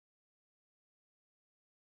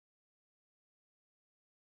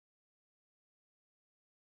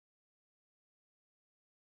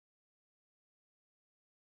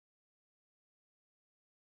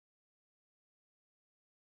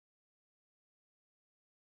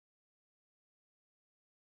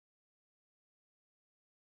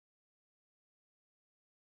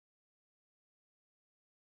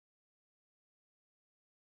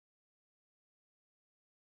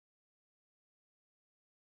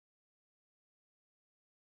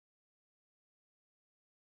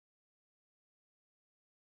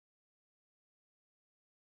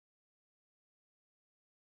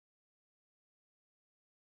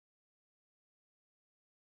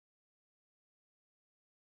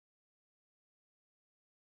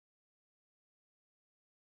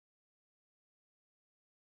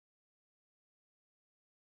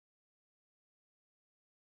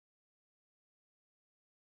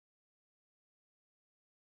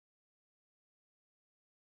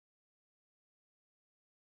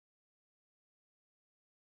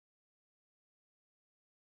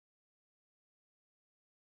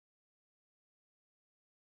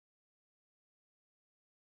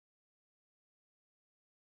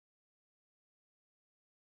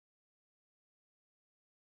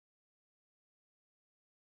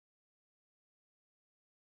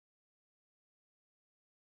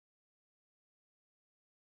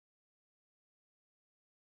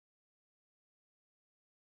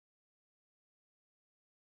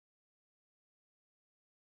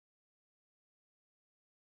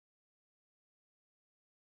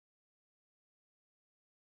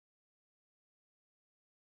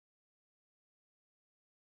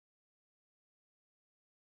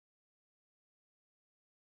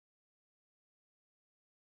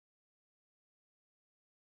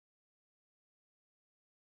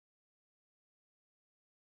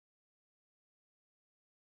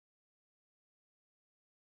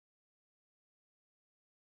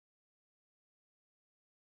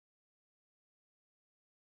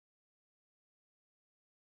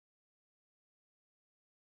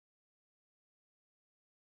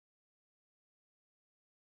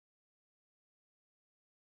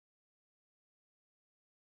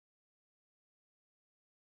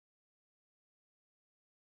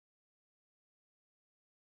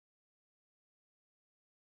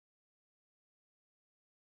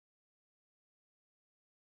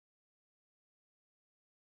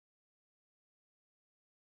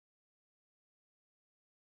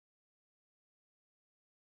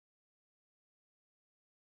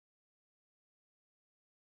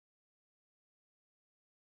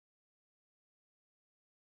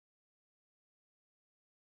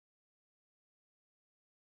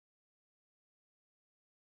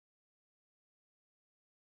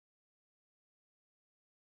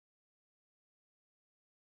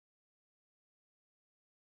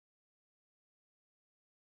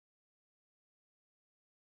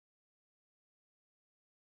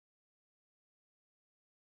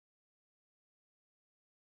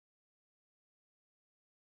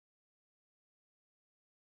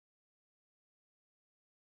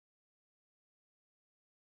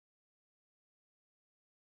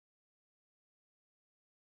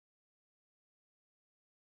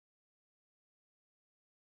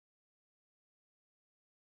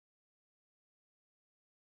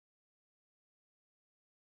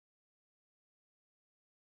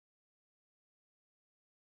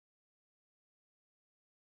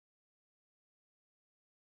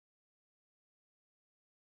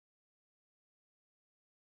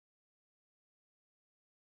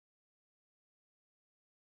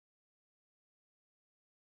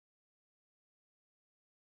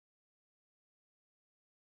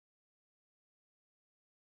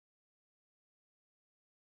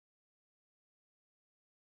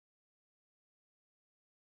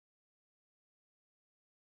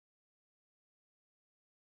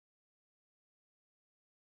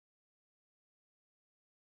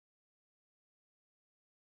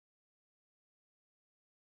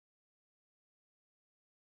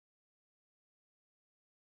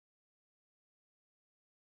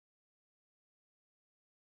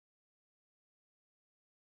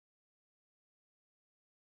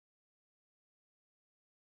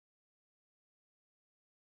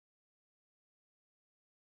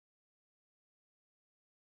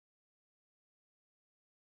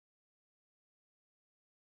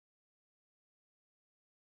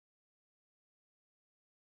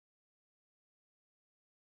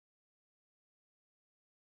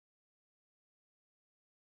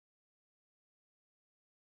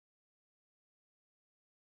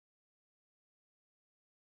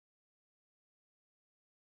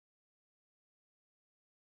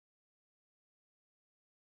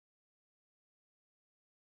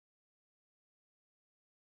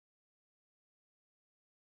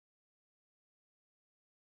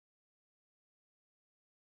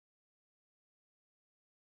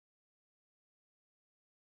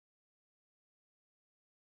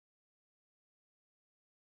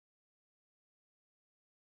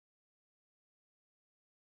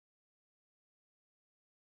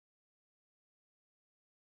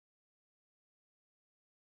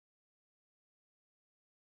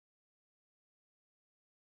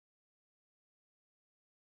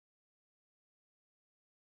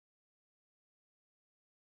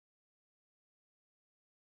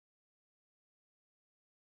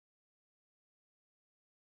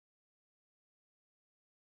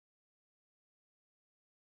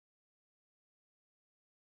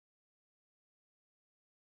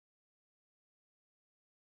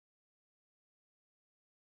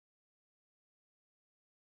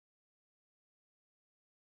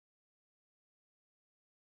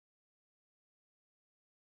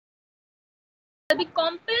be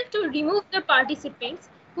compelled to remove the participants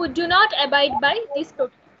who do not abide by these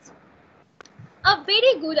protocols. A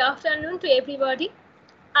very good afternoon to everybody.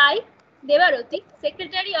 I, Devarati,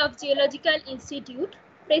 Secretary of Geological Institute,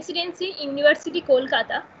 Presidency University,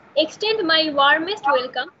 Kolkata, extend my warmest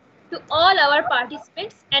welcome to all our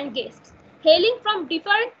participants and guests, hailing from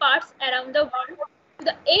different parts around the world to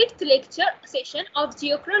the 8th lecture session of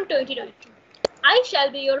GEOCHRON 2022. I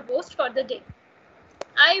shall be your host for the day.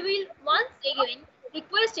 I will once again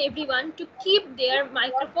request everyone to keep their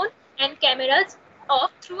microphone and cameras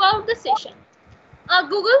off throughout the session. A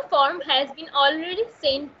Google form has been already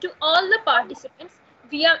sent to all the participants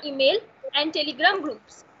via email and Telegram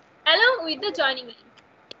groups, along with the joining link.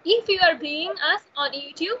 If you are viewing us on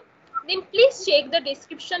YouTube, then please check the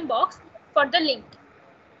description box for the link.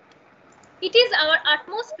 It is our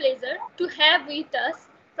utmost pleasure to have with us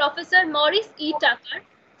Professor Maurice E. Tucker,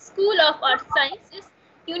 School of Earth Sciences,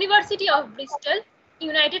 University of Bristol,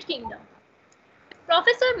 United Kingdom.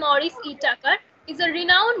 Professor Maurice E. Tucker is a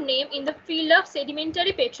renowned name in the field of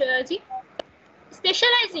sedimentary petrology,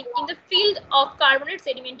 specializing in the field of carbonate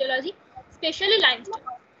sedimentology, especially limestone.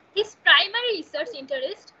 His primary research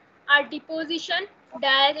interests are deposition,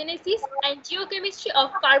 diagenesis, and geochemistry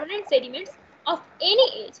of carbonate sediments of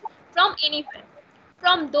any age, from anywhere,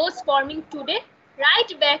 from those forming today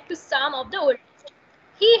right back to some of the oldest.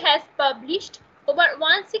 He has published over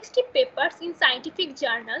 160 papers in scientific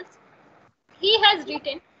journals. He has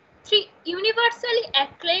written 3 universally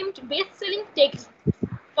acclaimed best-selling textbooks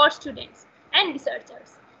for students and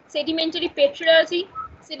researchers: Sedimentary Petrology,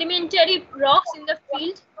 Sedimentary Rocks in the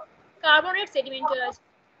Field, Carbonate Sedimentology.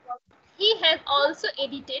 He has also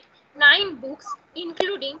edited 9 books,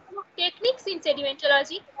 including Techniques in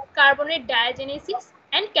Sedimentology, Carbonate Diagenesis,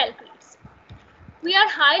 and Calcretes. We are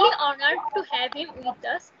highly honored to have him with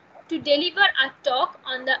us to deliver a talk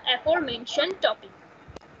on the aforementioned topic.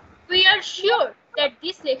 We are sure that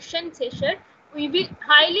this lecture session will be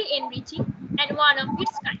highly enriching and one of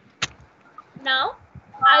its kind. Now,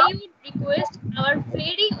 I would request our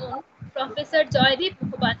very own Professor Joydeep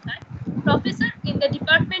Mukhopadhyay, Professor in the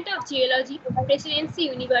Department of Geology, Presidency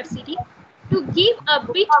University, to give a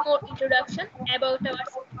bit more introduction about our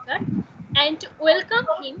speaker and to welcome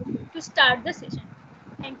him to start the session.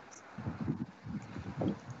 Thank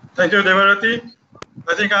you. Thank you, Devarati.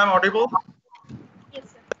 I think I am audible.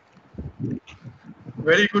 Yes, sir.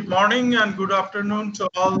 Very good morning and good afternoon to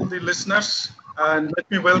all the listeners. And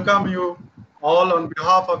let me welcome you all on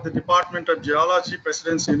behalf of the Department of Geology,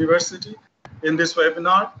 Presidency University, in this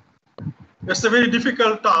webinar. It's a very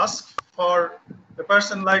difficult task for a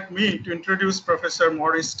person like me to introduce Professor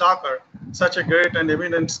Maurice Tucker, such a great and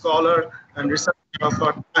eminent scholar and researcher of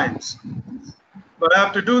our times. But I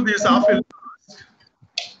have to do this after.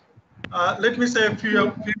 Let me say a few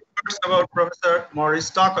words about Professor Maurice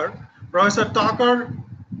Tucker. Professor Tucker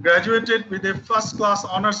graduated with a first-class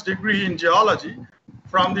honors degree in geology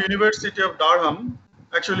from the University of Durham.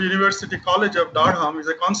 Actually, University College of Durham is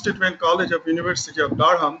a constituent college of University of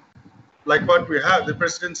Durham, like what we have, the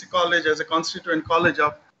Presidency College as a constituent college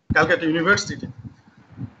of Calcutta University.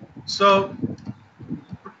 So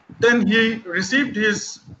then he received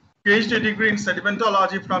his PhD degree in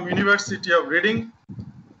sedimentology from University of Reading.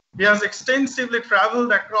 He has extensively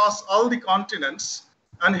traveled across all the continents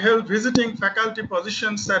and held visiting faculty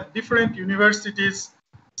positions at different universities,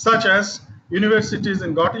 such as universities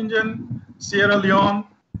in Göttingen, Sierra Leone,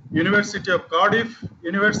 University of Cardiff,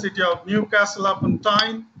 University of Newcastle upon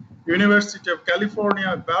Tyne, University of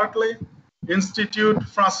California, Berkeley, Institut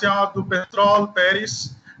Français du Pétrole,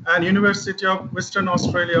 Paris, and University of Western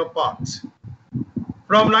Australia, Perth.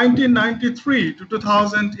 From 1993 to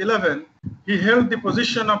 2011, he held the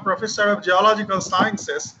position of Professor of Geological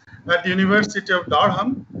Sciences at the University of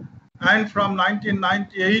Durham, and from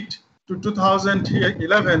 1998 to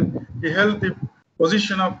 2011, he held the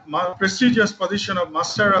prestigious position of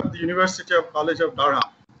Master of the University of College of Durham.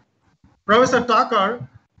 Professor Tucker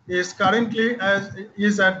is currently at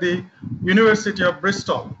the University of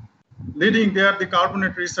Bristol, leading there the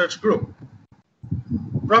Carbonate Research Group.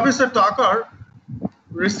 Professor Tucker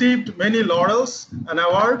received many laurels and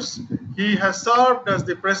awards. He has served as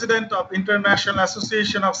the president of International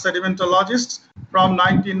Association of Sedimentologists from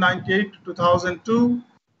 1998 to 2002.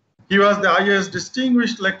 He was the highest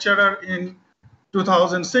distinguished lecturer in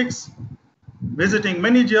 2006, visiting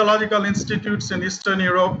many geological institutes in Eastern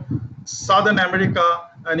Europe, Southern America,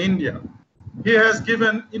 and India. He has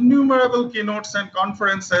given innumerable keynotes and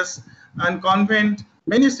conferences and convened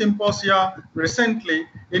many symposia recently,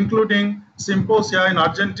 including symposia in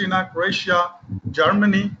Argentina, Croatia,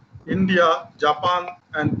 Germany, India, Japan,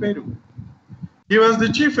 and Peru. He was the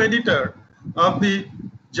chief editor of the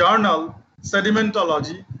journal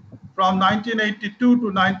Sedimentology from 1982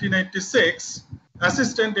 to 1986,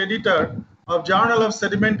 assistant editor of Journal of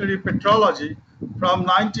Sedimentary Petrology from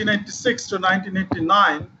 1986 to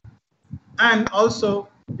 1989, and also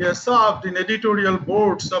he has served in editorial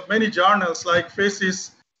boards of many journals like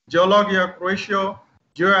Phasis, Geologia Croatia,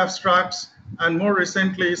 GeoAbstracts, and more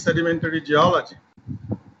recently Sedimentary Geology.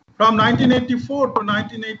 From 1984 to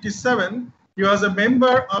 1987, he was a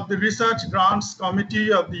member of the Research Grants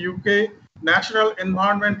Committee of the UK Natural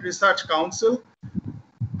Environment Research Council,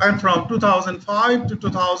 and from 2005 to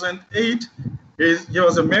 2008, he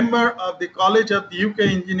was a member of the College of the UK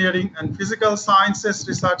Engineering and Physical Sciences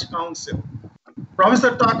Research Council.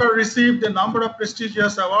 Professor Tucker received a number of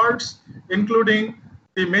prestigious awards, including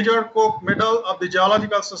the Major Coke Medal of the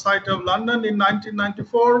Geological Society of London in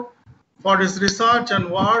 1994 for his research and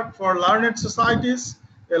work for learned societies,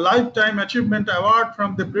 a Lifetime Achievement Award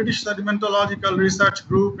from the British Sedimentological Research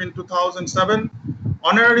Group in 2007,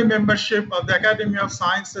 honorary membership of the Academy of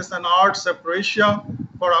Sciences and Arts of Croatia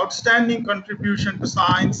for outstanding contribution to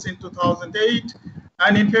science in 2008,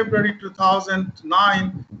 and in February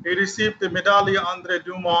 2009, he received the Medaille André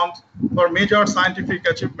Dumont for major scientific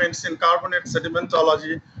achievements in carbonate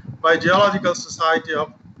sedimentology by Geological Society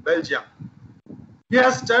of Belgium. He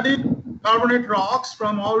has studied carbonate rocks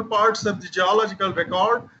from all parts of the geological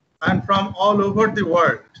record and from all over the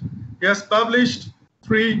world. He has published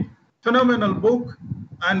 3 phenomenal books,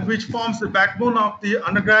 and which forms the backbone of the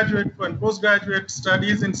undergraduate and postgraduate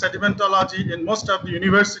studies in sedimentology in most of the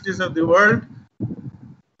universities of the world.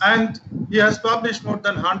 And he has published more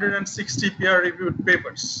than 160 peer-reviewed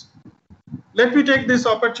papers. Let me take this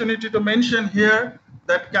opportunity to mention here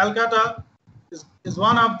that Calcutta is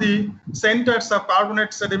one of the centers of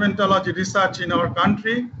carbonate sedimentology research in our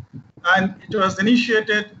country, and it was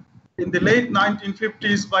initiated in the late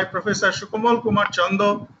 1950s by Professor Sukamal Kumar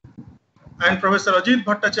Chando and Professor Ajit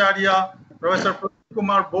Bhattacharya, Professor Pradeep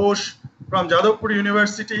Kumar Bose from Jadavpur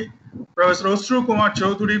University, Professor Osru Kumar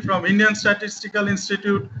Chaudhuri from Indian Statistical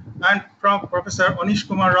Institute, and from Professor Anish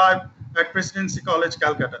Kumar Rai at Presidency College,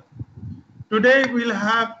 Calcutta. Today we'll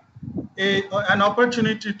have an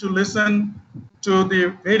opportunity to listen to the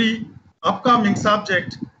very upcoming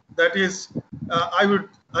subject that is, I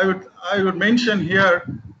would mention here,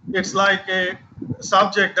 it's like a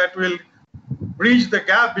subject that will bridge the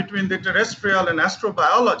gap between the terrestrial and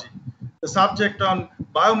astrobiology, the subject on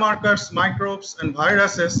biomarkers, microbes, and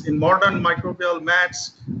viruses in modern microbial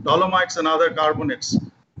mats, dolomites, and other carbonates.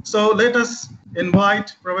 So let us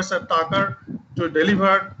invite Professor Tucker to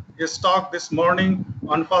deliver his talk this morning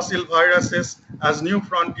on fossil viruses as new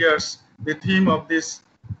frontiers, the theme of this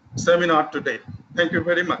seminar today. Thank you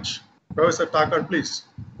very much. Professor Tucker, please.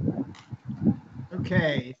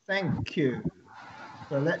 Okay, thank you.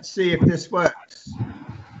 So let's see if this works.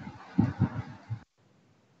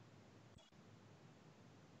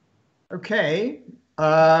 Okay,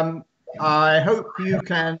 I hope you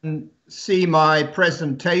can see my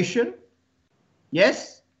presentation.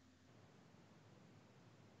 Yes?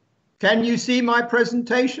 Can you see my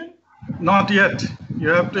presentation? Not yet. You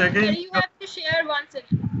have to again. You have to share once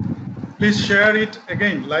again. Please share it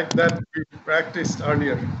again, like that we practiced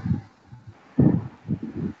earlier.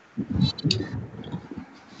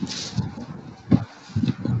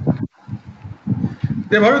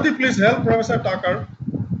 Devaruti, please help Professor Tucker.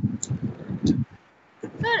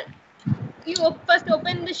 Sir, you first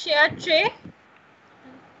open the share tray.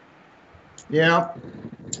 Yeah.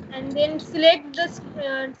 And then select the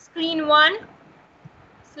screen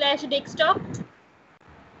 1/desktop.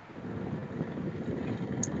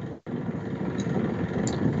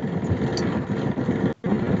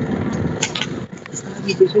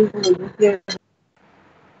 So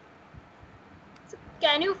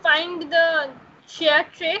can you find the share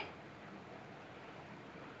tray?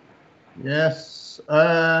 Yes.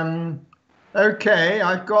 Okay,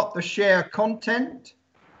 I've got the share content.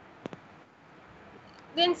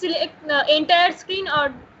 Then select the entire screen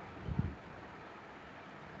or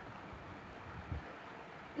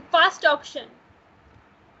the first option.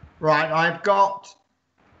 Right, I've got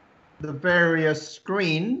the various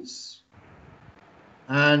screens,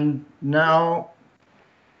 and now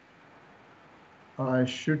I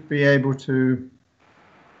should be able to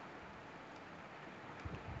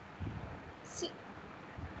See.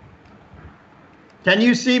 Can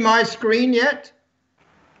you see my screen yet?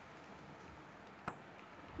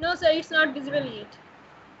 No, sir, it's not visible yet.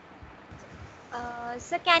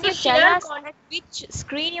 So can you tell us which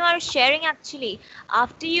screen you are sharing actually?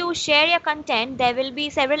 After you share your content, there will be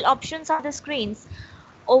several options on the screens.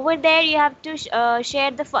 Over there, you have to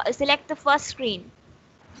select the first screen.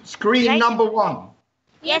 Screen Right? number 1.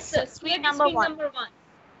 Yes, sir. Screen number one. Number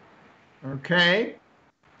 1. Okay.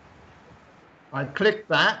 I click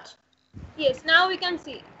that. Yes, now we can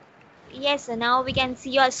see. Yes, sir. Now we can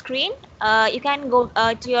see your screen. You can go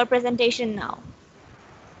to your presentation now.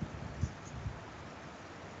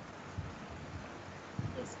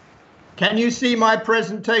 Yes, Can you see my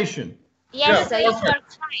presentation? Yes, Yeah, sir. yes, It's sir.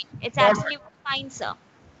 fine. It's Perfect. absolutely fine, sir.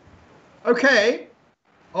 Okay.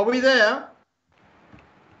 Are we there?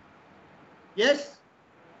 Yes?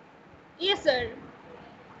 Yes, sir.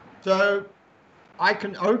 So I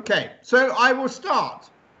can, okay. So I will start.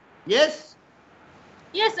 Yes?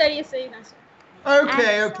 Yes, sir. Yes, sir. You can start.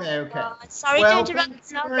 Okay, And, okay, okay. Sorry Well, to thank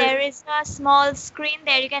interrupt, you sir. very- There is a small screen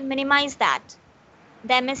there. You can minimize that.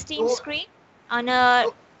 The MS Teams Oh. screen on a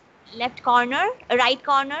Oh. left corner,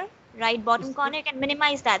 right bottom corner. You can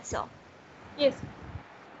minimize that, sir. Yes.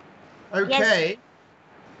 Okay.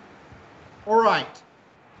 All right.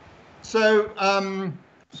 So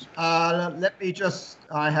let me just,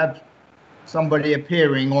 I have somebody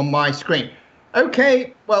appearing on my screen.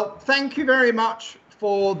 Okay, well, thank you very much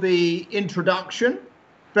for the introduction.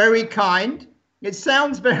 Very kind. It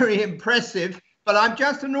sounds very impressive, but I'm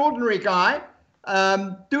just an ordinary guy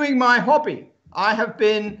doing my hobby. I have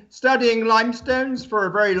been studying limestones for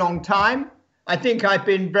a very long time. I think I've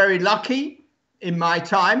been very lucky in my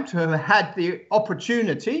time to have had the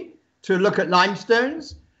opportunity to look at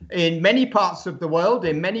limestones in many parts of the world,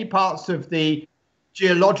 in many parts of the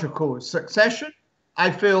geological succession. I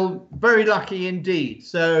feel very lucky indeed.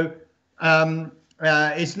 So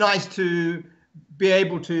it's nice to be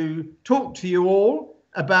able to talk to you all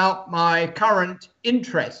about my current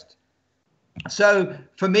interest. So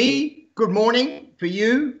for me, good morning. For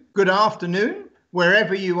you, good afternoon,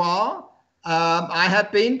 wherever you are. I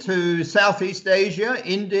have been to Southeast Asia,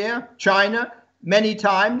 India, China many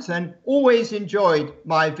times and always enjoyed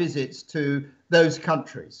my visits to those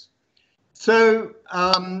countries. So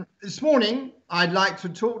this morning, I'd like to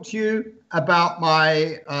talk to you about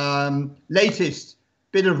my latest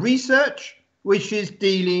bit of research, which is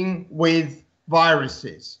dealing with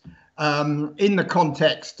viruses in the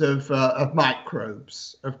context of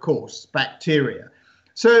microbes, of course, bacteria.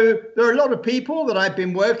 So there are a lot of people that I've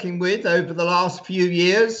been working with over the last few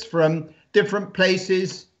years from different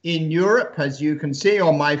places in Europe, as you can see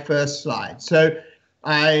on my first slide. So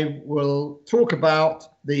I will talk about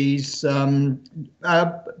these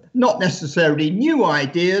not necessarily new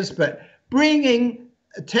ideas, but bringing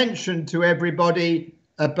attention to everybody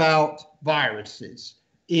about viruses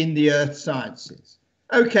in the earth sciences.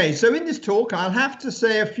 Okay, so in this talk, I'll have to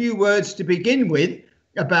say a few words to begin with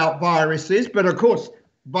about viruses, but of course,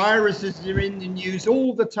 viruses are in the news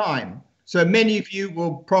all the time. So many of you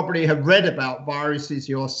will probably have read about viruses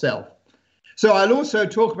yourself. So I'll also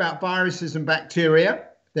talk about viruses and bacteria,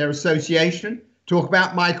 their association, talk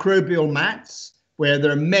about microbial mats, where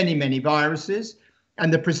there are many, many viruses,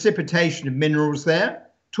 and the precipitation of minerals there.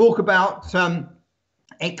 Talk about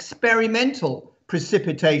experimental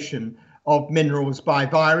precipitation of minerals by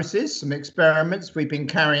viruses, some experiments we've been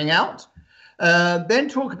carrying out. Then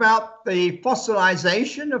talk about the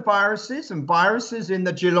fossilization of viruses and viruses in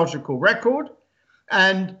the geological record.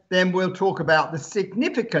 And then we'll talk about the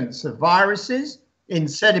significance of viruses in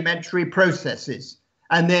sedimentary processes.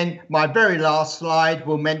 And then my very last slide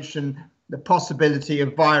will mention the possibility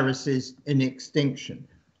of viruses in extinction.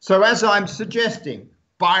 So as I'm suggesting,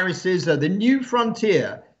 viruses are the new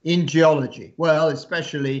frontier in geology, well,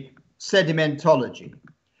 especially sedimentology.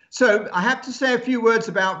 So I have to say a few words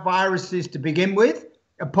about viruses to begin with.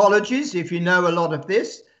 Apologies if you know a lot of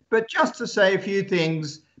this, but just to say a few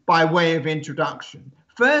things by way of introduction.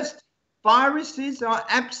 First, viruses are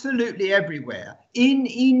absolutely everywhere in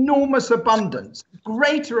enormous abundance,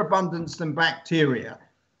 greater abundance than bacteria.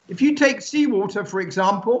 If you take seawater, for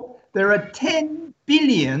example, there are 10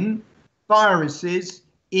 billion viruses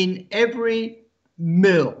in every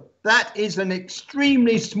mil. That is an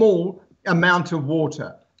extremely small amount of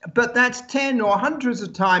water. But that's 10 or hundreds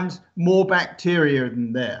of times more bacteria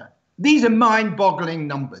than there. These are mind-boggling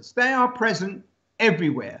numbers. They are present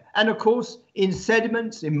everywhere. And of course, in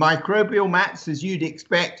sediments, in microbial mats, as you'd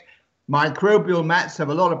expect, microbial mats have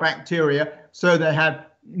a lot of bacteria, so they have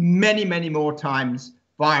many, many more times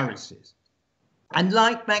viruses. And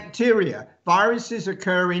like bacteria, viruses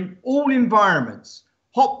occur in all environments: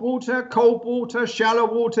 hot water, cold water, shallow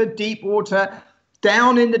water, deep water,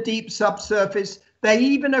 down in the deep subsurface. They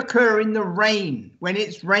even occur in the rain. When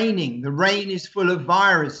it's raining, the rain is full of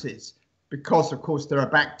viruses because, of course, there are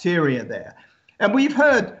bacteria there. And we've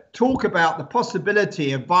heard talk about the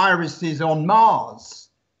possibility of viruses on Mars.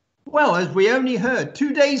 Well, as we only heard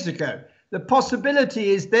 2 days ago, the possibility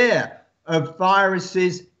is there of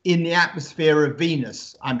viruses in the atmosphere of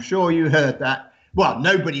Venus. I'm sure you heard that. Well,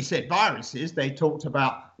 nobody said viruses. They talked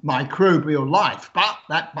about microbial life, but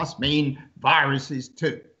that must mean viruses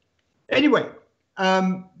too. Anyway,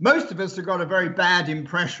 most of us have got a very bad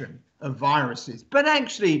impression of viruses, but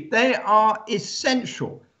actually they are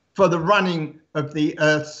essential for the running of the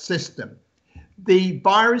Earth's system. The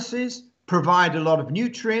viruses provide a lot of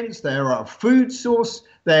nutrients. They are a food source.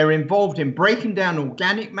 They're involved in breaking down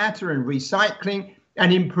organic matter and recycling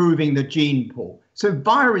and improving the gene pool. So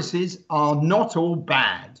viruses are not all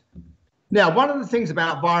bad. Now, one of the things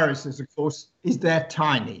about viruses, of course, is they're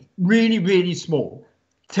tiny, really, really small,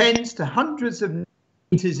 tens to hundreds of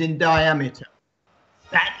meters in diameter.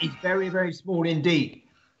 That is very, very small indeed.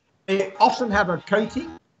 They often have a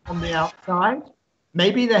coating on the outside.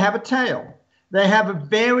 Maybe they have a tail. They have a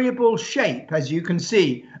variable shape, as you can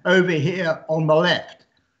see over here on the left.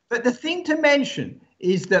 But the thing to mention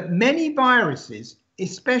is that many viruses,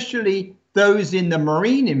 especially those in the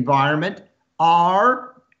marine environment,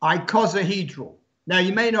 are icosahedral. Now,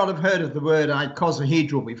 you may not have heard of the word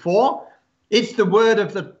icosahedral before. It's the word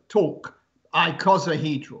of the talk,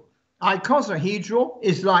 icosahedral. Icosahedral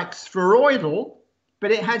is like spheroidal,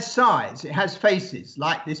 but it has sides, it has faces,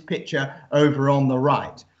 like this picture over on the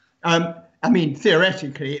right. I mean,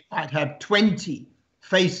 theoretically, it might have 20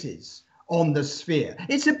 faces on the sphere.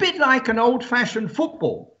 It's a bit like an old-fashioned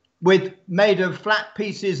football made of flat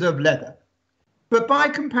pieces of leather. But by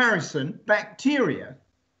comparison, bacteria,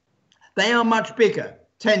 they are much bigger,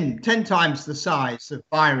 10 times the size of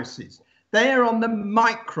viruses. They are on the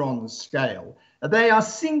micron scale. They are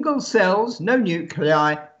single cells, no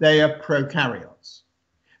nuclei, they are prokaryotes.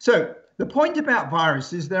 So the point about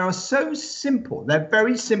viruses, they are so simple. They're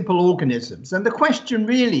very simple organisms. And the question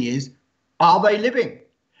really is, are they living?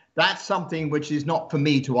 That's something which is not for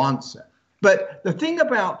me to answer. But the thing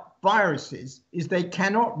about viruses is they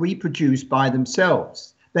cannot reproduce by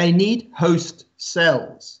themselves. They need host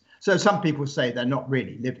cells. So some people say they're not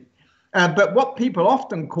really living. But what people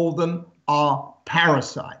often call them are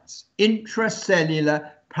parasites,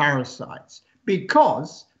 intracellular parasites,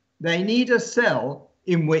 because they need a cell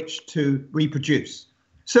in which to reproduce.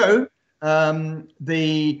 So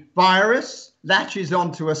the virus latches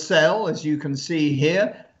onto a cell, as you can see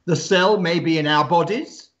here. The cell may be in our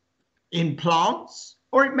bodies, in plants,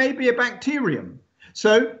 or it may be a bacterium.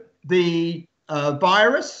 So the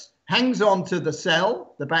virus hangs onto the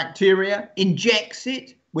cell, the bacteria, injects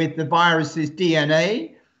it with the virus's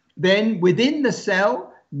DNA. Then within the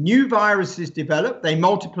cell, new viruses develop, they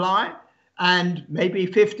multiply, and maybe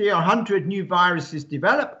 50 or 100 new viruses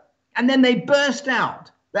develop, and then they burst out.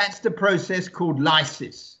 That's the process called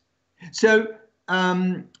lysis. So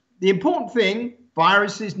the important thing,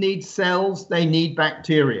 viruses need cells, they need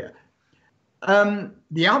bacteria.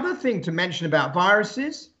 The other thing to mention about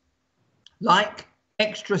viruses, like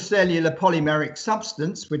extracellular polymeric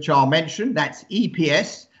substance, which I'll mention, that's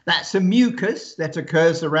EPS, that's a mucus that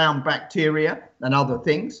occurs around bacteria and other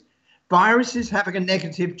things. Viruses have a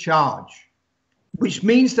negative charge, which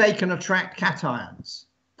means they can attract cations,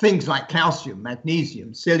 things like calcium,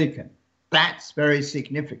 magnesium, silicon. That's very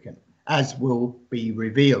significant, as will be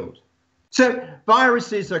revealed. So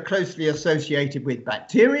viruses are closely associated with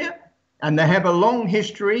bacteria, and they have a long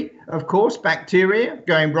history, of course, bacteria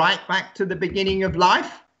going right back to the beginning of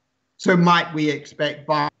life. So might we expect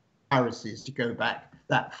viruses to go back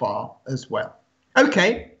that far as well?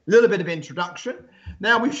 Okay, a little bit of introduction.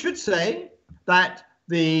 Now we should say that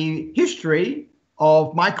the history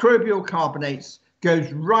of microbial carbonates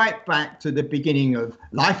goes right back to the beginning of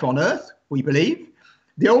life on Earth, we believe.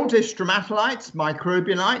 The oldest stromatolites,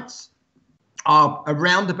 microbialites, are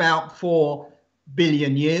around about 4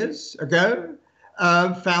 billion years ago,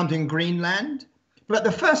 found in Greenland. But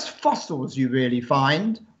the first fossils you really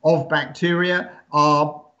find of bacteria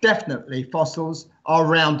are definitely fossils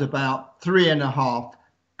around about 3.5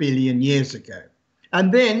 billion years ago.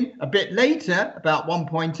 And then a bit later, about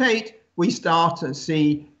 1.8, we start to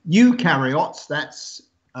see eukaryotes, that's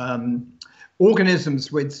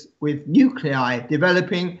organisms with nuclei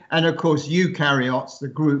developing, and of course eukaryotes, the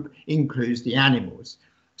group includes the animals.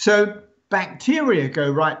 So bacteria go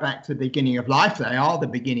right back to the beginning of life. They are the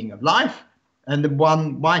beginning of life, and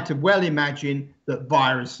one might have well imagined that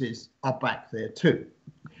viruses are back there too.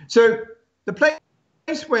 So the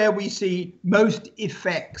place where we see most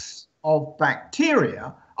effects of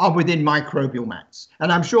bacteria are within microbial mats.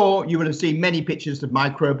 And I'm sure you will have seen many pictures of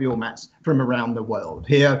microbial mats from around the world.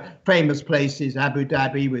 Here, famous places, Abu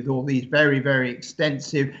Dhabi, with all these very, very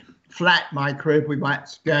extensive flat microbial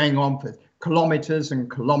mats going on for kilometers and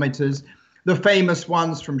kilometers. the famous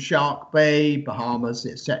ones from Shark Bay, Bahamas,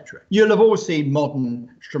 etc. You'll have all seen modern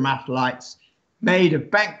stromatolites made of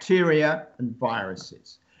bacteria and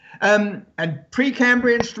viruses. And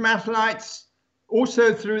Precambrian stromatolites,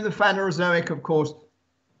 also through the Phanerozoic, of course,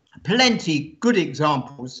 plenty good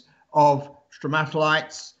examples of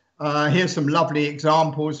stromatolites. Here's some lovely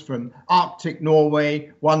examples from Arctic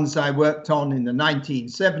Norway, ones I worked on in the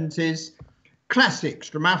 1970s. Classic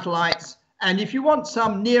stromatolites. And if you want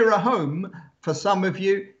some nearer home for some of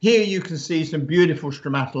you, here you can see some beautiful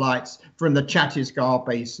stromatolites from the Chhattisgarh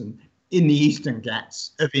Basin in the Eastern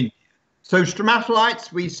Ghats of India. So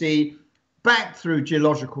stromatolites we see back through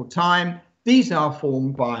geological time. These are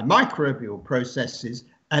formed by microbial processes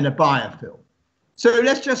and a biofilm. So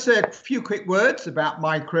let's just say a few quick words about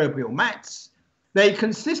microbial mats. They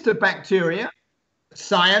consist of bacteria,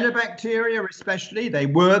 cyanobacteria especially. They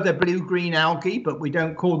were the blue-green algae, but we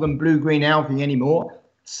don't call them blue-green algae anymore.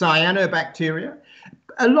 Cyanobacteria,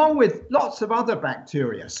 along with lots of other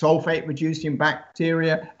bacteria, sulfate-reducing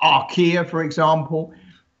bacteria, archaea, for example,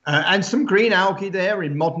 and some green algae there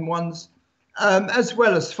in modern ones, as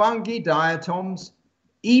well as fungi, diatoms,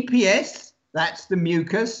 EPS, that's the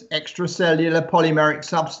mucus, extracellular polymeric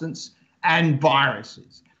substance, and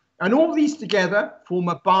viruses. And all these together form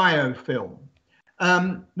a biofilm.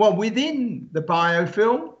 Well, within the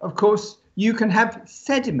biofilm, of course, you can have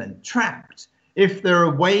sediment trapped. If there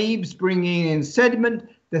are waves bringing in sediment,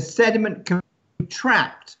 the sediment can be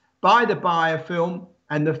trapped by the biofilm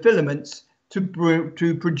and the filaments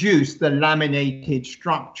to produce the laminated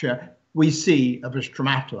structure we see of a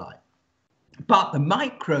stromatolite. But the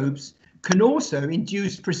microbes can also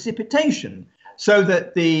induce precipitation so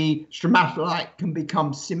that the stromatolite can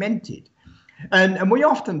become cemented. And we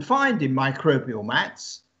often find in microbial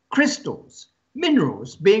mats crystals,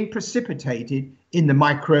 minerals being precipitated in the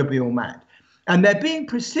microbial mat. And they're being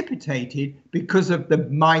precipitated because of the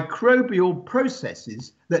microbial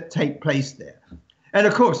processes that take place there. And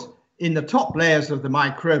of course, in the top layers of the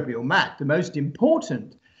microbial mat, the most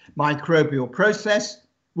important microbial process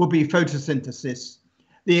will be photosynthesis,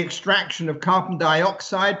 the extraction of carbon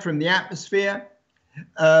dioxide from the atmosphere,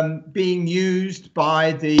 being used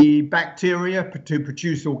by the bacteria to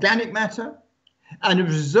produce organic matter. And as a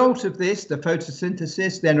result of this, the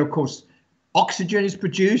photosynthesis, then of course, oxygen is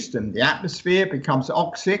produced and the atmosphere becomes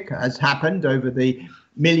oxic, as happened over the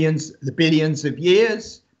millions, the billions of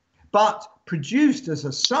years. But produced as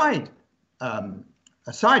a side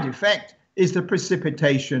effect is the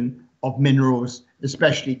precipitation of minerals,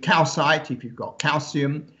 especially calcite, if you've got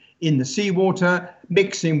calcium in the seawater,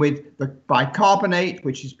 mixing with the bicarbonate,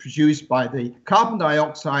 which is produced by the carbon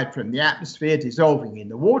dioxide from the atmosphere dissolving in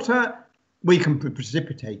the water. We can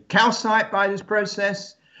precipitate calcite by this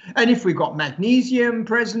process. And if we've got magnesium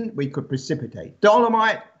present, we could precipitate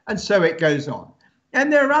dolomite, and so it goes on.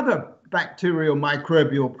 And there are other bacterial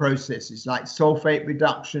microbial processes like sulfate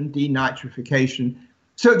reduction, denitrification.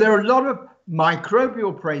 So there are a lot of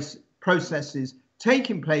microbial processes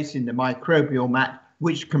taking place in the microbial mat,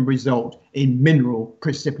 which can result in mineral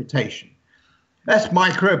precipitation. That's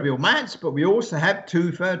microbial mats, but we also have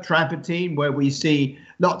tufa, travertine, where we see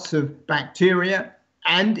lots of bacteria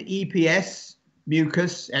and EPS,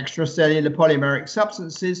 mucus, extracellular polymeric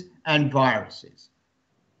substances, and viruses.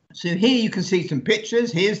 So here you can see some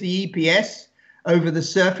pictures. Here's the EPS over the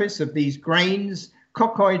surface of these grains,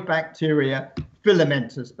 coccoid bacteria,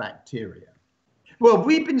 filamentous bacteria. Well,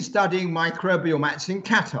 we've been studying microbial mats in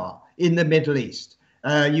Qatar in the Middle East.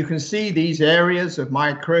 You can see these areas of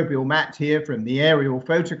microbial mat here from the aerial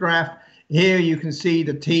photograph. Here you can see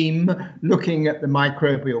the team looking at the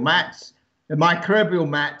microbial mats. The microbial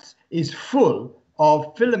mat is full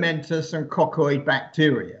of filamentous and coccoid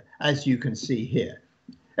bacteria, as you can see here.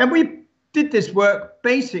 And we did this work,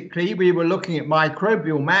 basically, we were looking at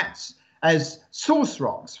microbial mats as source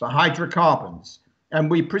rocks for hydrocarbons. And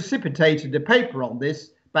we precipitated a paper on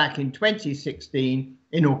this back in 2016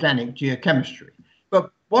 in Organic Geochemistry. But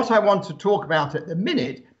what I want to talk about at the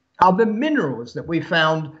minute are the minerals that we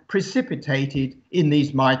found precipitated in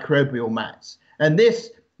these microbial mats. And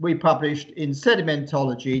this we published in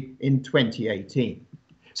Sedimentology in 2018.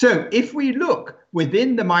 So if we look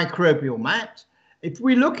within the microbial mat, if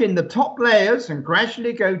we look in the top layers and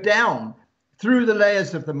gradually go down through the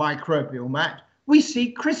layers of the microbial mat, we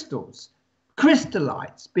see crystals,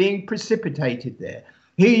 crystallites being precipitated there.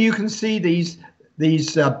 Here you can see these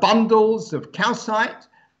bundles of calcite,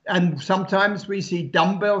 and sometimes we see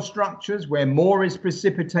dumbbell structures where more is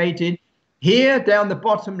precipitated. Here down the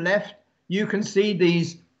bottom left, you can see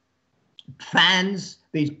these fans,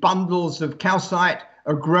 these bundles of calcite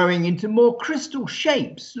are growing into more crystal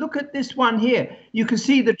shapes. Look at this one here. You can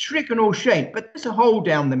see the trigonal shape, but there's a hole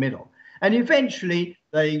down the middle. And eventually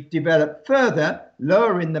they develop further,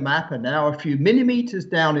 lower in the map, and now a few millimeters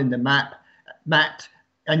down in the mat,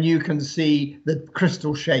 and you can see the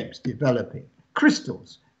crystal shapes developing.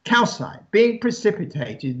 Crystals, calcite, being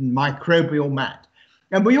precipitated in microbial mat.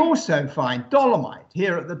 And we also find dolomite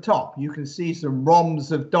here at the top. You can see some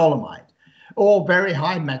rhombs of dolomite, or very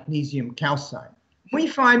high magnesium calcite. We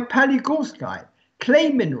find palygorskite, clay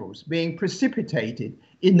minerals being precipitated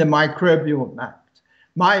in the microbial mat.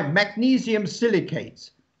 Magnesium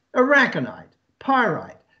silicates, aragonite,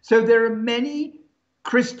 pyrite. So there are many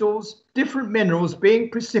crystals, different minerals being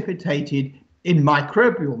precipitated in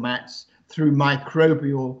microbial mats through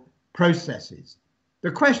microbial processes.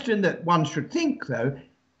 The question that one should think, though,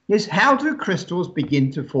 is how do crystals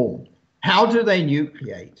begin to form? How do they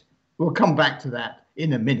nucleate? We'll come back to that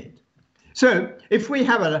in a minute. So if we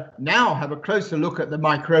now have a closer look at the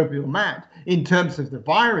microbial mat in terms of the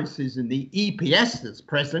viruses and the EPS that's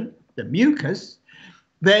present, the mucus,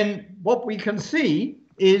 then what we can see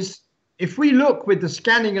is if we look with the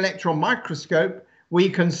scanning electron microscope, we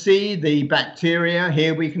can see the bacteria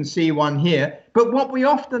here, we can see one here, but what we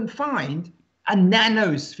often find are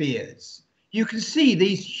nanospheres. You can see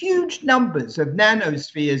these huge numbers of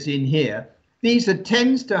nanospheres in here. These are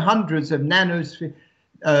tens to hundreds of nanometers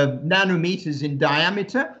in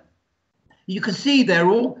diameter. You can see they're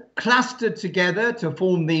all clustered together to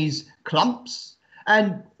form these clumps.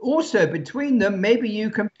 And also between them, maybe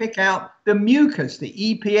you can pick out the mucus, the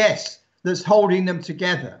EPS, that's holding them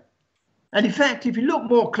together. And in fact, if you look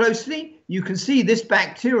more closely, you can see this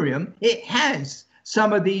bacterium, it has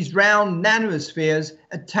some of these round nanospheres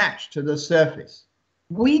attached to the surface.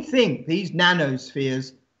 We think these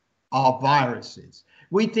nanospheres are viruses.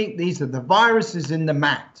 We think these are the viruses in the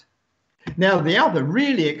mat. Now, the other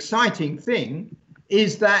really exciting thing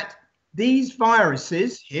is that these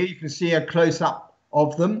viruses, here you can see a close-up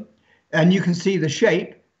of them, and you can see the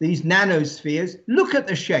shape, these nanospheres. Look at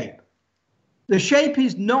the shape. The shape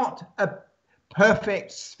is not a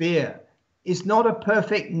perfect sphere. It's not a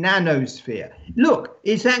perfect nanosphere. Look,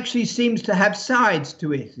 it actually seems to have sides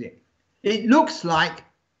to it. It looks like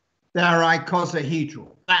they're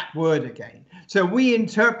icosahedral, that word again. So we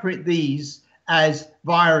interpret these as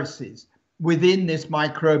viruses within this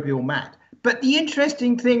microbial mat. But the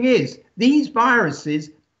interesting thing is these viruses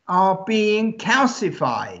are being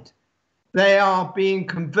calcified. They are being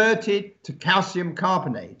converted to calcium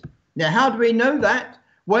carbonate. Now, how do we know that?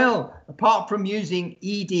 Well, apart from using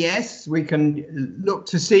EDS, we can look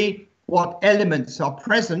to see what elements are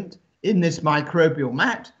present in this microbial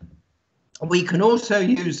mat. We can also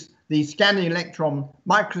use the scanning electron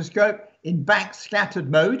microscope in backscattered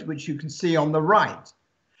mode, which you can see on the right.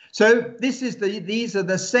 So these are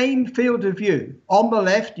the same field of view. On the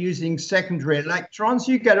left, using secondary electrons,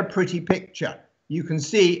 you get a pretty picture. You can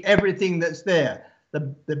see everything that's there.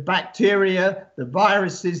 The bacteria, the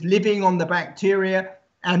viruses living on the bacteria,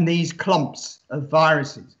 and these clumps of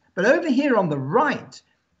viruses. But over here on the right,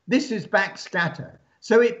 this is backscatter.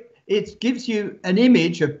 So it gives you an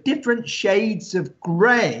image of different shades of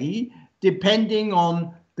grey depending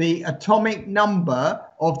on the atomic number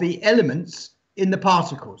of the elements in the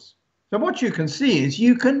particles. So what you can see is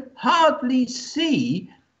you can hardly see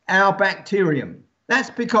our bacterium. That's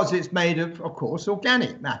because it's made of course,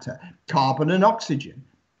 organic matter, carbon and oxygen,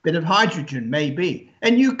 bit of hydrogen maybe.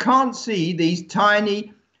 And you can't see these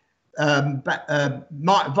tiny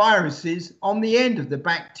viruses on the end of the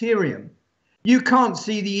bacterium. You can't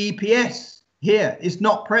see the EPS here. It's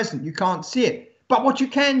not present. You can't see it. But what you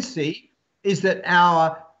can see is that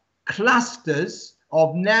our clusters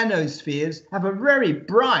of nanospheres have a very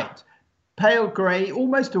bright, pale grey,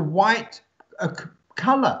 almost a white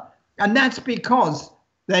colour. And that's because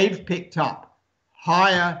they've picked up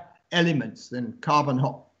higher elements than carbon,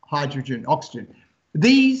 hydrogen, oxygen.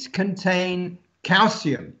 These contain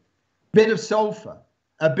calcium, a bit of sulfur,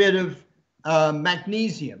 a bit of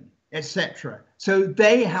magnesium, etc. So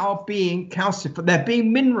they are being calcified, they're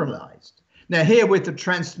being mineralized. Now here with the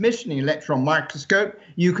transmission electron microscope,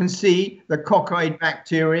 you can see the coccoid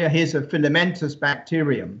bacteria. Here's a filamentous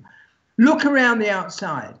bacterium. Look around the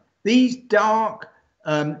outside. These dark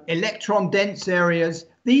electron dense areas,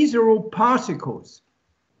 these are all particles.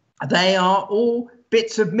 They are all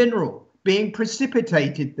bits of mineral being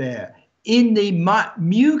precipitated there in the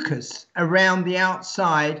mucus around the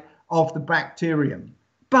outside of the bacterium.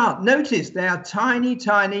 But notice they are tiny,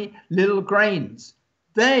 tiny little grains.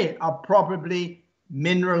 They are probably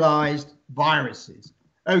mineralized viruses.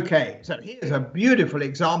 Okay, so here's a beautiful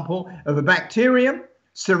example of a bacterium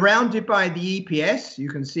surrounded by the EPS, you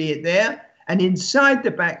can see it there, and inside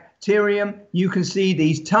the bacterium, you can see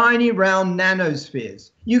these tiny round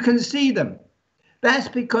nanospheres. You can see them. That's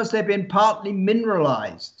because they've been partly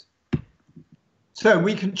mineralized. So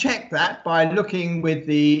we can check that by looking with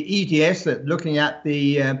the EDS, looking at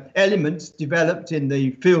the elements developed in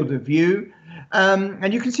the field of view.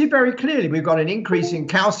 And you can see very clearly we've got an increase in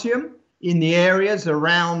calcium in the areas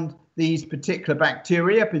around these particular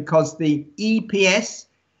bacteria because the EPS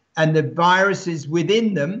and the viruses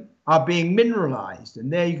within them are being mineralized.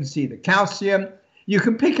 And there you can see the calcium. You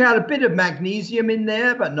can pick out a bit of magnesium in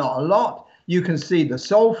there, but not a lot. You can see the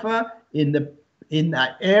sulfur in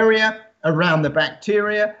that area around the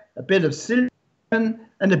bacteria, a bit of silicon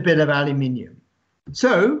and a bit of aluminium.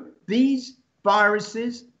 So these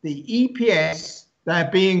viruses, the EPS,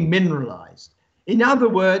 they're being mineralized. In other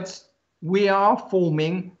words, we are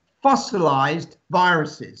forming fossilized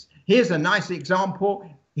viruses. Here's a nice example.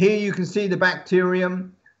 Here you can see the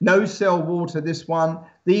bacterium, no cell water, this one.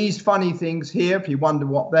 These funny things here, if you wonder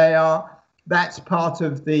what they are, that's part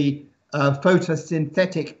of the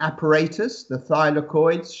photosynthetic apparatus, the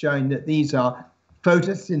thylakoids, showing that these are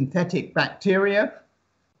photosynthetic bacteria.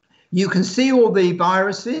 You can see all the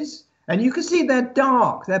viruses, and you can see they're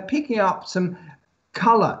dark. They're picking up some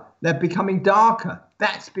color. They're becoming darker.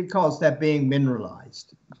 That's because they're being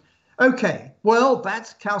mineralized. Okay, well,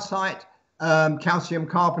 that's calcite, calcium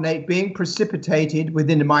carbonate being precipitated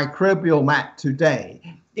within a microbial mat today.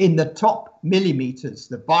 In the top millimeters,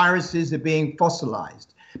 the viruses are being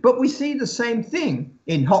fossilized. But we see the same thing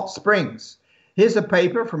in hot springs. Here's a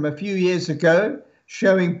paper from a few years ago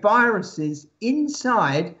showing viruses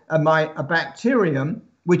inside a bacterium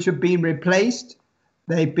which have been replaced.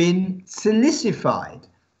 They've been silicified.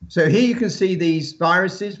 So here you can see these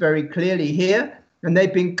viruses very clearly here, and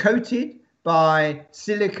they've been coated by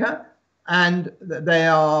silica, and they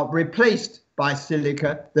are replaced by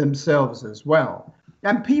silica themselves as well.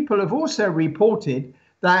 And people have also reported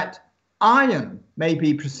that iron may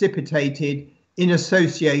be precipitated in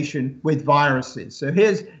association with viruses. So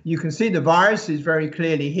you can see the viruses very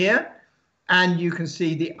clearly here, and you can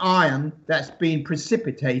see the iron that's been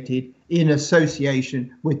precipitated in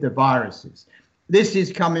association with the viruses. This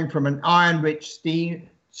is coming from an iron-rich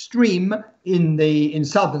stream in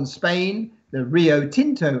southern Spain, the Rio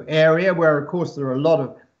Tinto area, where of course there are a lot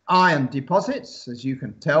of iron deposits, as you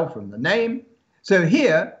can tell from the name. So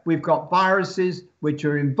here we've got viruses which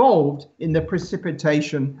are involved in the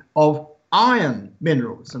precipitation of iron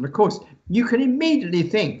minerals. And of course, you can immediately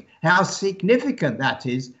think how significant that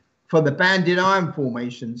is for the banded iron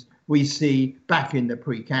formations we see back in the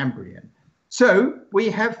Precambrian. So we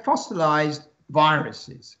have fossilized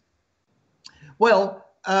viruses. Well,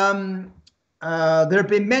 there have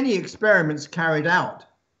been many experiments carried out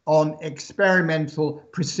on experimental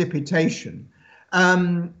precipitation.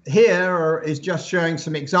 Here is just showing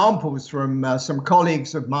some examples from some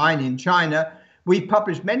colleagues of mine in China. We've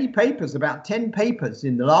published many papers, about 10 papers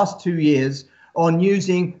in the last 2 years, on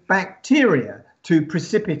using bacteria to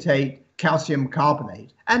precipitate calcium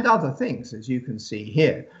carbonate and other things, as you can see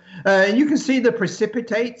here. You can see the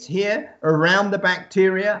precipitates here around the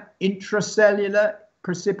bacteria, intracellular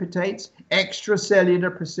precipitates,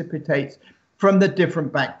 extracellular precipitates from the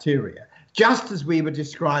different bacteria, just as we were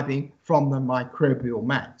describing from the microbial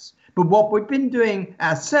mats. But what we've been doing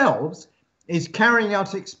ourselves is carrying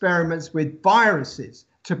out experiments with viruses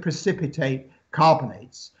to precipitate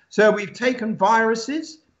carbonates. So we've taken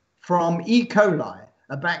viruses from E. coli,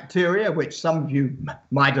 a bacteria which some of you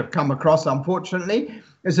might have come across, unfortunately.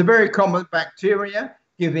 It's a very common bacteria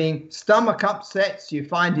giving stomach upsets. You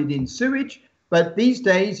find it in sewage, but these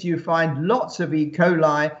days you find lots of E.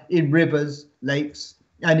 coli in rivers, lakes,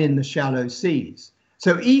 and in the shallow seas.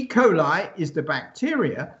 So E. coli is the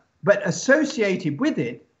bacteria, but associated with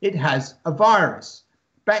it, it has a virus.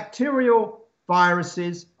 Bacterial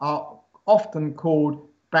viruses are often called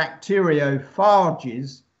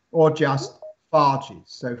bacteriophages or just phages.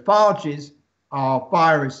 So phages are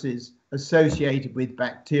viruses associated with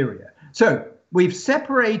bacteria. So we've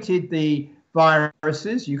separated the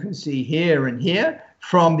viruses, you can see here and here,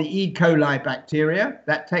 from the E. coli bacteria.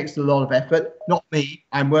 That takes a lot of effort, not me.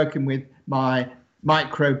 I'm working with my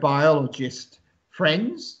microbiologist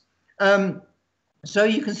friends. So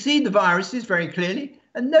you can see the viruses very clearly,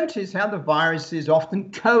 and notice how the viruses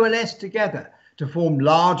often coalesce together to form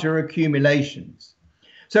larger accumulations.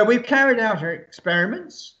 So we've carried out our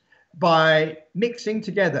experiments by mixing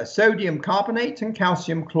together sodium carbonate and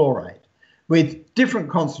calcium chloride with different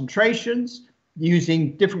concentrations,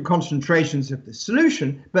 using different concentrations of the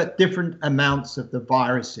solution, but different amounts of the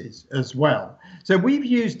viruses as well. So we've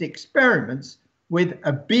used experiments with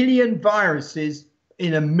 1 billion viruses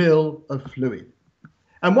in a mil of fluid.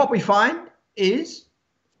 And what we find is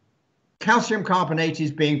calcium carbonate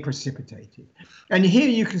is being precipitated. And here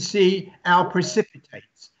you can see our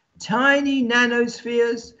precipitates, tiny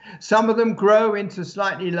nanospheres. Some of them grow into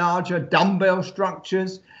slightly larger dumbbell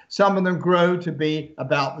structures. Some of them grow to be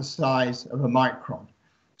about the size of a micron.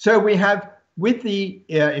 So we have, with the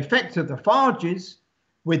effect of the phages,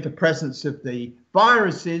 with the presence of the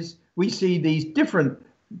viruses, we see these different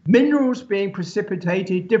minerals being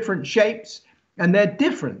precipitated, different shapes, and they're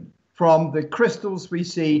different from the crystals we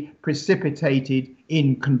see precipitated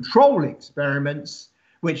in control experiments,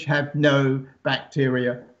 which have no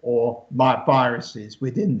bacteria or viruses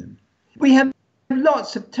within them. We have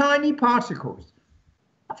lots of tiny particles,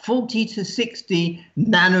 40 to 60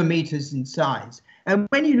 nanometers in size. And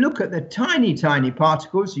when you look at the tiny, tiny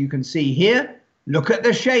particles, you can see here, look at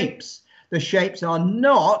the shapes. The shapes are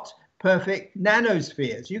not perfect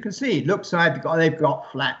nanospheres. You can see it looks like they've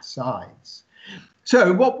got flat sides.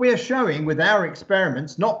 So what we're showing with our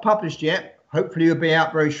experiments, not published yet, hopefully will be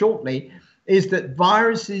out very shortly, is that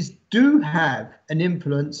viruses do have an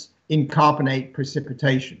influence in carbonate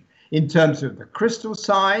precipitation in terms of the crystal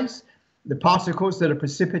size, the particles that are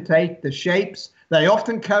precipitate, the shapes. They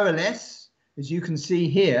often coalesce, as you can see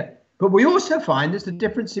here, but we also find there's a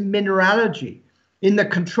difference in mineralogy. In the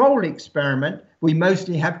control experiment, we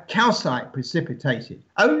mostly have calcite precipitated,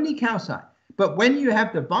 only calcite. But when you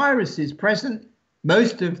have the viruses present,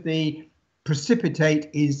 most of the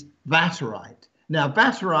precipitate is vaterite. Now,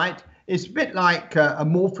 vaterite is a bit like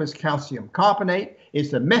amorphous calcium carbonate.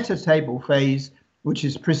 It's a metatable phase, which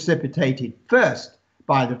is precipitated first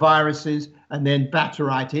by the viruses, and then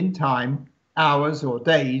vaterite in time, hours or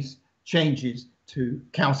days, changes to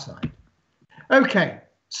calcite. Okay,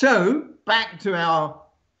 so back to our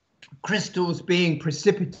crystals being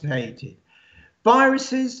precipitated.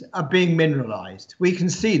 Viruses are being mineralized. We can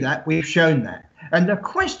see that, we've shown that. And the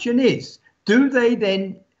question is, do they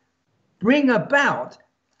then bring about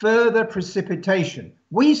further precipitation?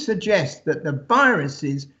 We suggest that the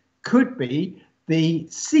viruses could be the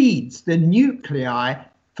seeds, the nuclei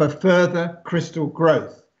for further crystal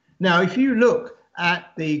growth. Now, if you look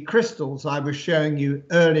at the crystals I was showing you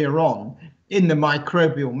earlier on in the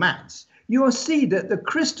microbial mats, you'll see that the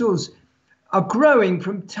crystals are growing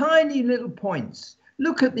from tiny little points.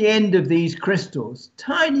 Look at the end of these crystals,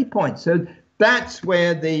 tiny points. So that's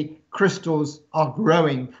where the crystals are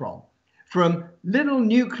growing from little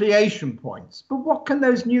nucleation points. But what can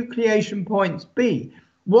those nucleation points be?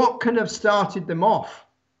 What can have started them off?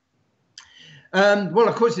 Well,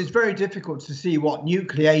 of course, it's very difficult to see what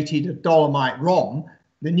nucleated a dolomite ROM,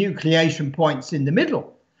 the nucleation points in the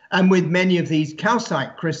middle. And with many of these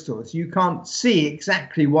calcite crystals, you can't see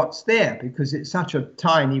exactly what's there because it's such a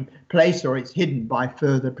tiny place, or it's hidden by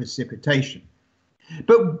further precipitation.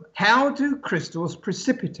 But how do crystals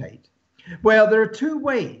precipitate? Well, there are two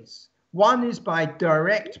ways. One is by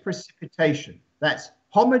direct precipitation. That's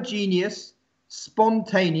homogeneous,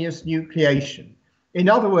 spontaneous nucleation. In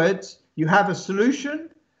other words, you have a solution,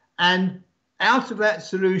 and out of that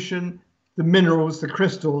solution, the minerals, the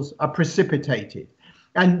crystals, are precipitated.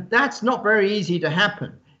 And that's not very easy to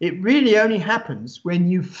happen. It really only happens when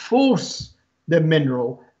you force the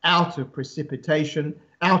mineral out of precipitation,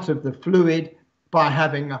 out of the fluid, by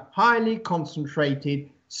having a highly concentrated,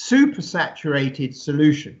 supersaturated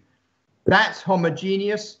solution. That's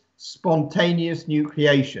homogeneous, spontaneous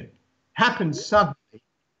nucleation. Happens suddenly,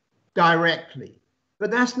 directly.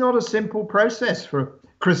 But that's not a simple process for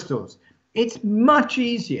crystals. It's much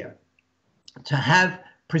easier to have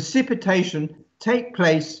precipitation take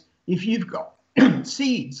place if you've got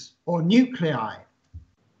seeds or nuclei.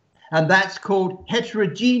 And that's called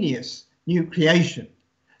heterogeneous nucleation.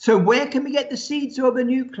 So where can we get the seeds or the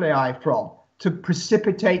nuclei from to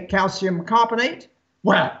precipitate calcium carbonate?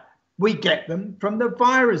 Well, we get them from the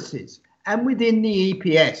viruses and within the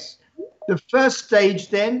EPS. The first stage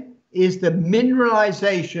then is the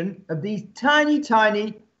mineralization of these tiny,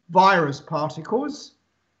 tiny virus particles,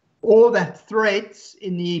 or the threads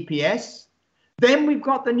in the EPS. Then we've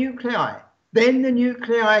got the nuclei. Then the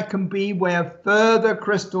nuclei can be where further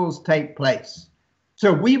crystals take place.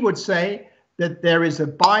 So we would say that there is a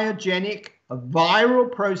biogenic, a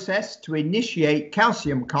viral process to initiate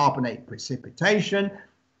calcium carbonate precipitation.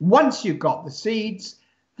 Once you've got the seeds,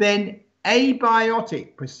 then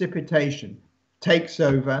abiotic precipitation takes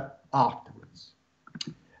over afterwards.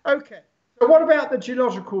 Okay, so what about the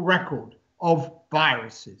geological record of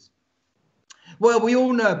viruses? Well, we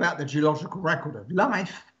all know about the geological record of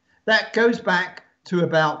life. That goes back to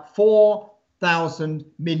about 4,000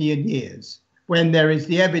 million years, when there is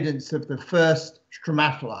the evidence of the first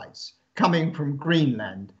stromatolites coming from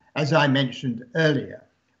Greenland, as I mentioned earlier.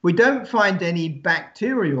 We don't find any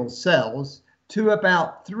bacterial cells to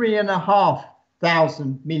about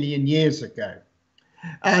 3,500 million years ago.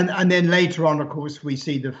 And then later on, of course, we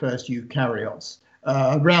see the first eukaryotes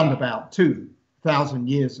around about 2,000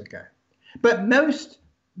 years ago. But most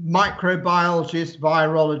microbiologists,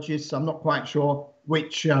 virologists, I'm not quite sure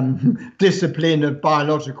which discipline of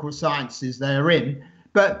biological sciences they're in,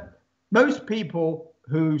 but most people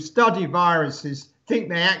who study viruses think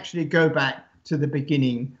they actually go back to the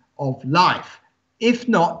beginning of life, if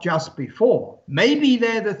not just before. Maybe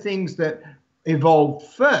they're the things that evolved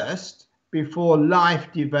first before life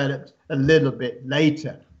developed a little bit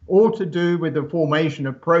later, all to do with the formation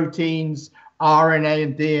of proteins, RNA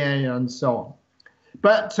and DNA and so on.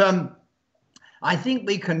 But I think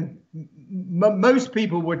we can, most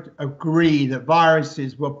people would agree that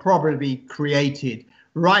viruses were probably created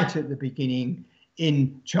right at the beginning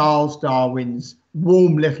in Charles Darwin's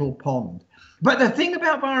warm little pond. But the thing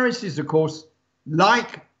about viruses, of course,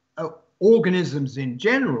 like organisms in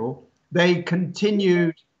general, they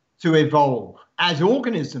continued to evolve. As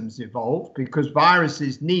organisms evolve, because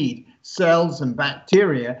viruses need cells and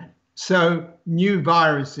bacteria, so new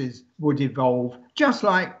viruses would evolve, just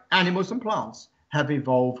like animals and plants have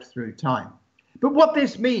evolved through time. But what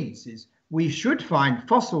this means is we should find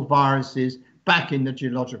fossil viruses back in the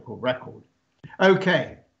geological record.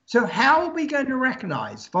 Okay, so how are we going to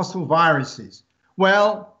recognize fossil viruses?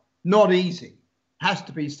 Well, not easy, has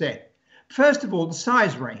to be said. First of all, the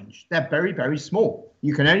size range, they're very, very small.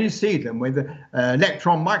 You can only see them with an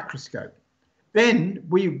electron microscope. Then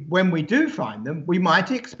when we do find them, we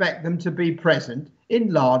might expect them to be present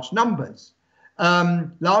in large numbers.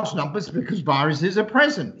 Large numbers because viruses are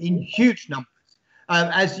present in huge numbers,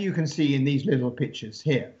 as you can see in these little pictures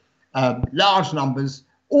here. Large numbers,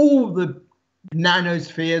 all the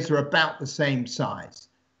nanospheres are about the same size.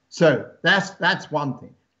 So that's one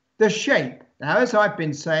thing. The shape, now as I've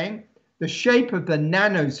been saying, the shape of the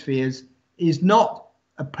nanospheres is not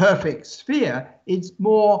a perfect sphere, it's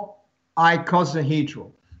more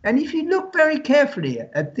icosahedral. And if you look very carefully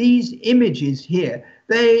at these images here,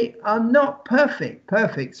 they are not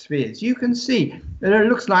perfect spheres. You can see that it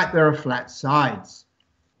looks like there are flat sides.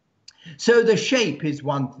 So the shape is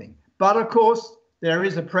one thing. But of course, there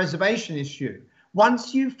is a preservation issue.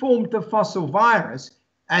 Once you've formed the fossil virus,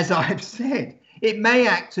 as I've said, it may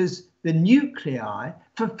act as the nuclei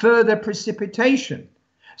for further precipitation.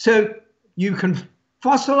 So you can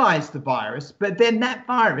fossilize the virus, but then that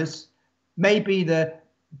virus may be the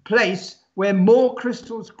place where more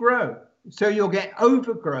crystals grow. So you'll get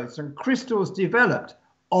overgrowth and crystals developed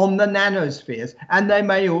on the nanospheres, and they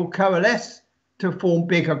may all coalesce to form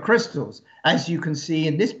bigger crystals. As you can see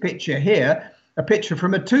in this picture here, a picture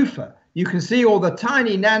from a tufa. You can see all the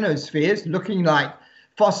tiny nanospheres looking like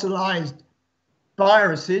fossilized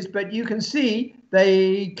viruses, but you can see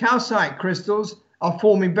the calcite crystals are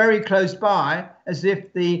forming very close by, as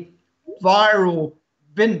if the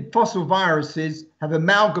fossil viruses have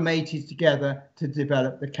amalgamated together to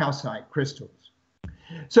develop the calcite crystals.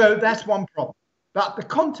 So that's one problem. But the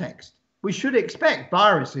context, we should expect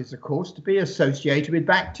viruses, of course, to be associated with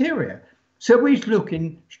bacteria. So we look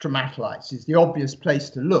in stromatolites, is the obvious place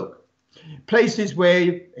to look. Places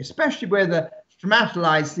where, especially where the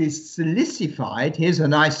stromatolite is silicified. Here's a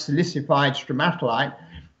nice silicified stromatolite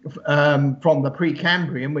from the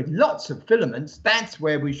Precambrian with lots of filaments. That's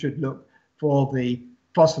where we should look for the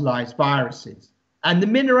fossilized viruses. And the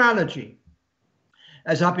mineralogy,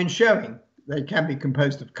 as I've been showing, they can be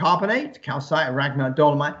composed of carbonate, calcite, aragonite,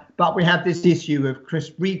 dolomite, but we have this issue of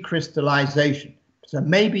recrystallization, so it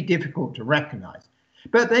may be difficult to recognize.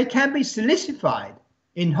 But they can be silicified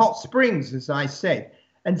in hot springs, as I said,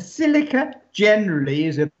 and silica generally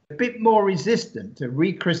is a bit more resistant to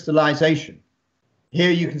recrystallization.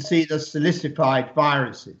 Here you can see the silicified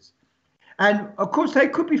viruses. And of course, they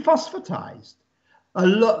could be phosphatized.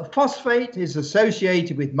 Phosphate is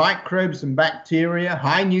associated with microbes and bacteria,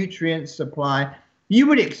 high nutrient supply. You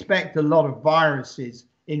would expect a lot of viruses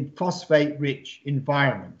in phosphate-rich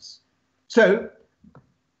environments. So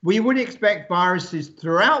we would expect viruses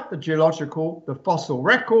throughout the fossil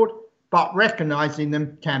record, but recognizing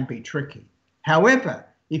them can be tricky. However,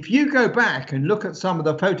 if you go back and look at some of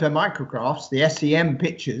the photomicrographs, the SEM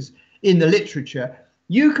pictures in the literature,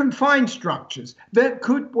 you can find structures that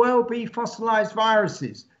could well be fossilized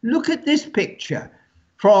viruses. Look at this picture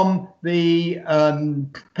from the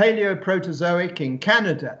Paleoproterozoic in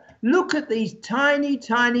Canada. Look at these tiny,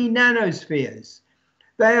 tiny nanospheres.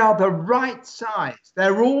 They are the right size.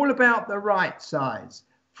 They're all about the right size.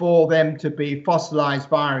 for them to be fossilized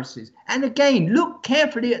viruses. And again, look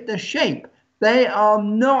carefully at the shape. They are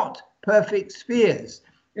not perfect spheres.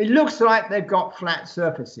 It looks like they've got flat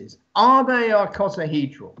surfaces. Are they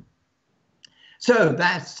icosahedral? So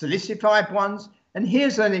that's silicified ones. And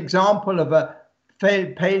here's an example of a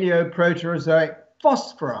paleoproterozoic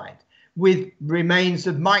phosphoride with remains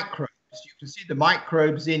of microbes. You can see the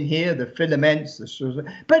microbes in here, the filaments,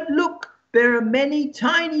 but look, there are many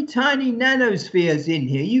tiny, tiny nanospheres in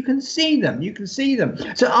here. You can see them. You can see them.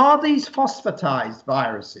 So are these phosphatized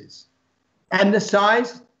viruses? And the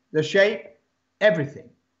size, the shape, everything,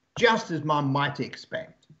 just as one might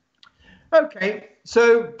expect. Okay,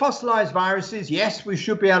 so fossilized viruses, yes, we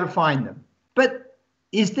should be able to find them. But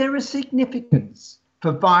is there a significance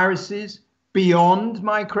for viruses beyond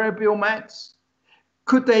microbial mats?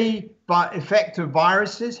 Could they, by effect of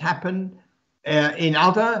viruses, happen in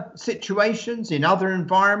other situations, in other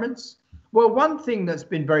environments? Well, one thing that's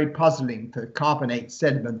been very puzzling for carbonate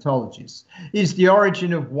sedimentologists is the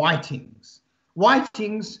origin of whitings.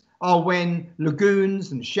 Whitings are when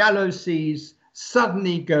lagoons and shallow seas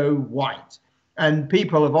suddenly go white. And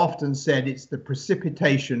people have often said it's the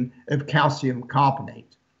precipitation of calcium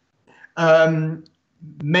carbonate.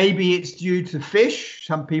 Maybe it's due to fish.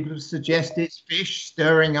 Some people have suggested it's fish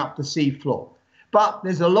stirring up the seafloor. But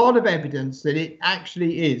there's a lot of evidence that it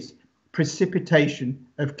actually is precipitation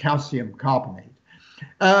of calcium carbonate.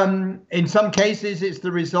 In some cases, it's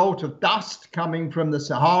the result of dust coming from the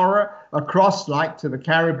Sahara across, like to the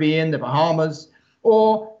Caribbean, the Bahamas,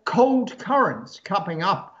 or cold currents coming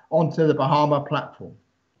up onto the Bahama platform.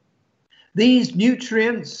 These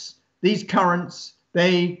nutrients, these currents,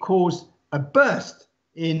 they cause a burst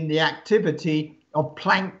in the activity of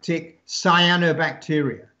planktic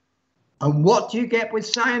cyanobacteria. And what do you get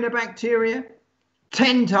with cyanobacteria?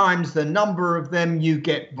 10 times the number of them, you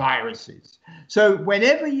get viruses. So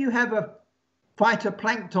whenever you have a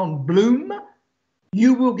phytoplankton bloom,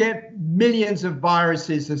 you will get millions of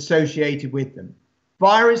viruses associated with them.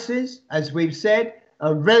 Viruses, as we've said,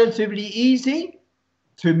 are relatively easy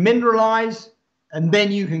to mineralize, and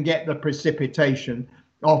then you can get the precipitation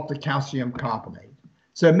of the calcium carbonate.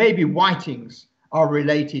 So maybe whitings are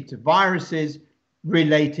related to viruses,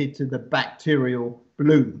 related to the bacterial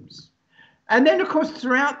blooms. And then, of course,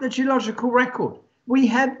 throughout the geological record, we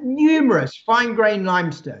have numerous fine-grained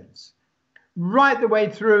limestones, right the way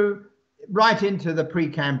through, right into the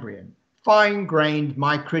Precambrian, fine-grained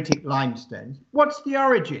micritic limestones. What's the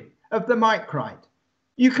origin of the micrite?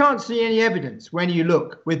 You can't see any evidence when you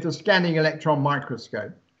look with the scanning electron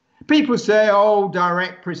microscope. People say, oh,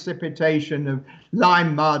 direct precipitation of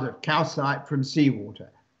lime mud, of calcite from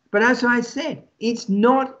seawater. But as I said, it's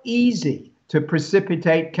not easy to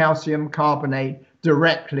precipitate calcium carbonate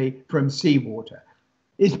directly from seawater.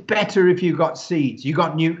 It's better if you've got seeds, you've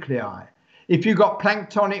got nuclei. If you've got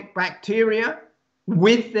planktonic bacteria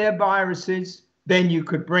with their viruses, then you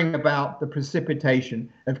could bring about the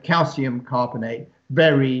precipitation of calcium carbonate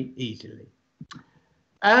very easily.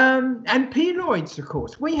 And peloids, of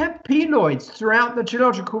course. We have peloids throughout the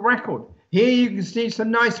geological record. Here you can see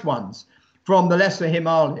some nice ones from the Lesser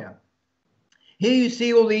Himalaya. Here you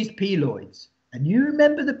see all these peloids. And you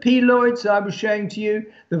remember the peloids I was showing to you?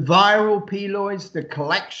 The viral peloids, the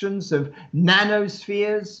collections of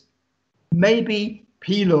nanospheres? Maybe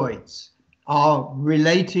peloids are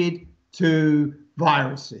related to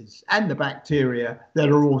viruses and the bacteria that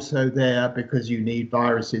are also there, because you need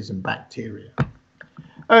viruses and bacteria.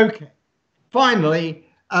 Okay, finally,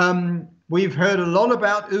 we've heard a lot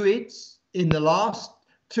about ooids in the last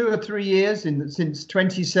 2 or 3 years, since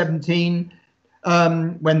 2017,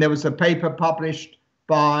 when there was a paper published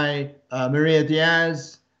by Maria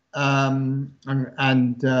Diaz and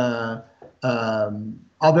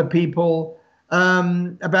other people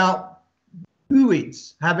about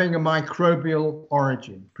ooids having a microbial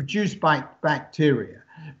origin produced by bacteria,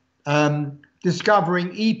 discovering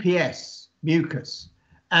EPS, mucus,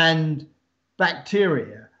 and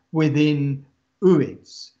bacteria within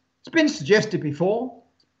ooids. It's been suggested before.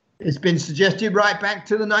 It's been suggested right back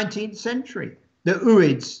to the 19th century that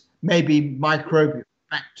ooids may be microbial,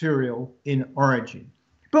 bacterial in origin.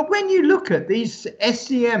 But when you look at these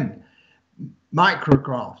SEM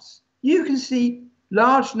micrographs, you can see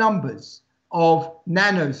large numbers of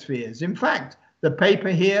nanospheres. In fact, the paper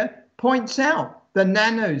here points out the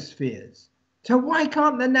nanospheres. So why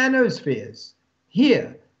can't the nanospheres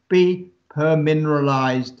here be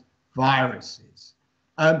permineralized viruses?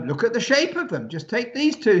 Look at the shape of them. Just take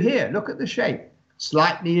these two here. Look at the shape.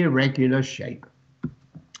 Slightly irregular shape.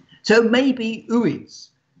 So maybe ooids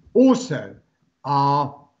also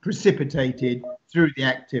are precipitated through the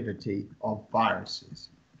activity of viruses.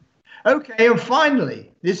 Okay, and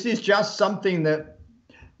finally, this is just something that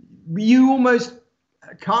you almost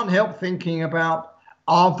can't help thinking about.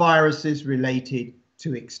 Are viruses related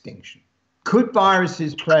to extinction? Could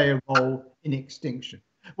viruses play a role in extinction?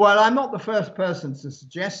 Well, I'm not the first person to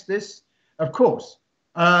suggest this, of course,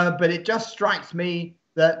 but it just strikes me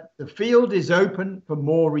that the field is open for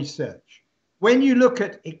more research. When you look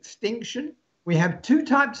at extinction, we have two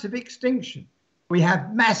types of extinction. We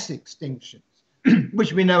have mass extinctions,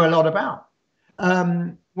 which we know a lot about,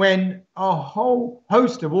 when a whole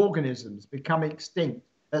host of organisms become extinct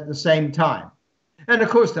at the same time. And of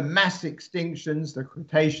course, the mass extinctions, the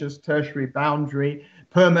Cretaceous, Tertiary boundary,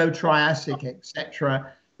 Permo-Triassic,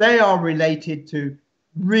 etc., they are related to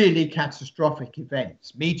really catastrophic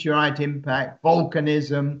events, meteorite impact,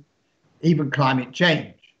 volcanism, even climate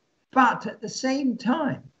change. But at the same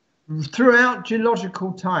time, throughout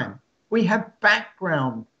geological time, we have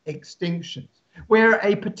background extinctions where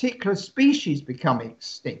a particular species become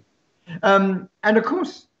extinct. And of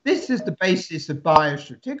course, this is the basis of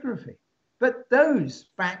biostratigraphy. But those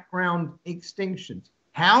background extinctions,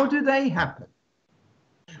 how do they happen?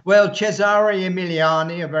 Well, Cesare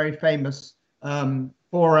Emiliani, a very famous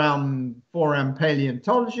forearm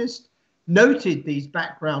paleontologist, noted these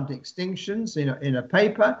background extinctions in a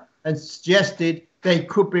paper and suggested they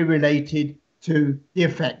could be related to the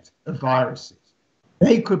effect of viruses.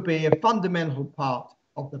 They could be a fundamental part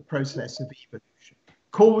of the process of evolution,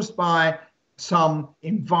 caused by some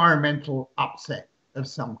environmental upset of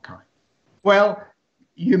some kind. Well,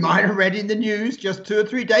 you might have read in the news just 2 or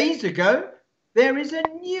 3 days ago, there is a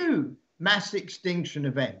new mass extinction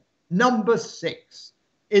event, number 6,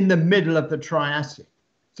 in the middle of the Triassic.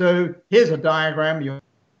 So here's a diagram. You'll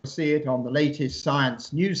see it on the latest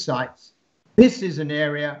science news sites. This is an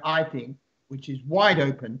area, I think, which is wide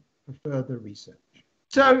open for further research.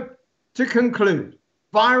 So to conclude,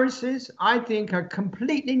 viruses, I think, are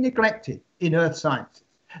completely neglected in earth sciences.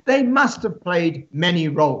 They must have played many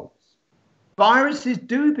roles. Viruses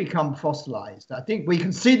do become fossilized. I think we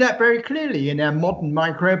can see that very clearly in our modern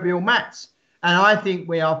microbial mats. And I think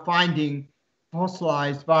we are finding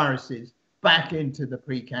fossilized viruses back into the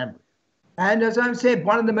Precambrian. And as I've said,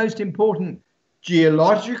 one of the most important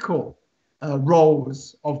geological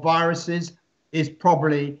roles of viruses is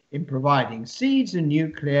probably in providing seeds and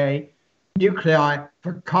nuclei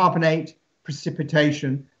for carbonate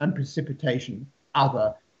precipitation and precipitation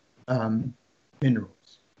other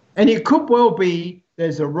minerals. And it could well be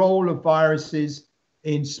there's a role of viruses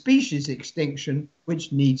in species extinction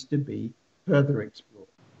which needs to be further explored.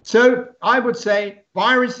 So I would say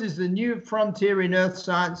viruses, the new frontier in earth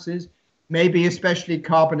sciences, maybe especially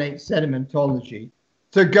carbonate sedimentology.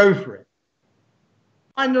 So go for it.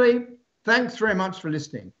 Finally, thanks very much for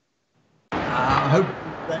listening. I hope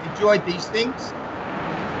you enjoyed these things.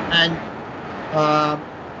 And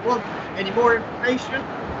want any more information?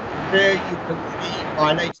 There you can see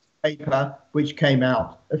my latest paper, which came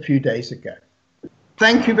out a few days ago.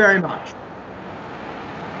 Thank you very much.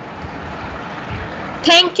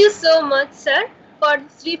 Thank you so much, sir, for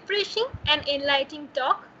this refreshing and enlightening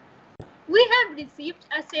talk. We have received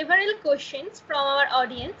several questions from our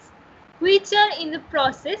audience, which are in the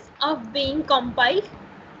process of being compiled.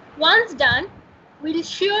 Once done, we'll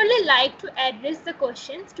surely like to address the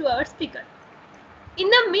questions to our speaker. In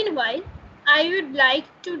the meanwhile, I would like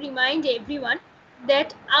to remind everyone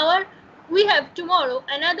that we have tomorrow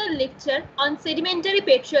another lecture on sedimentary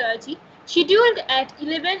petrology scheduled at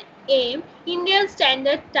 11 a.m. Indian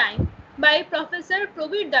Standard Time by Professor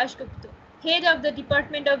Prof. Dasgupta, Head of the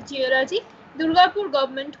Department of Geology, Durgapur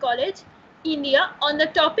Government College, India, on the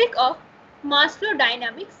topic of mass flow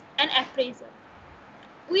dynamics and appraisal.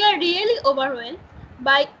 We are really overwhelmed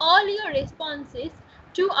by all your responses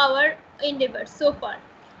to our endeavors so far,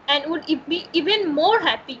 and would be even more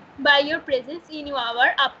happy by your presence in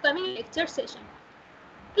our upcoming lecture session.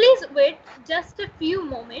 Please wait just a few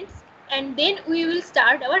moments and then we will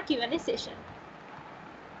start our Q&A session.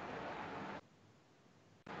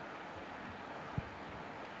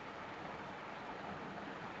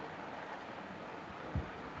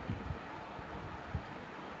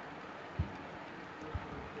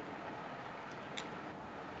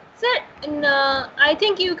 Sir, I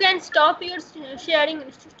think you can stop your sharing.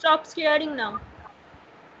 Stop sharing now.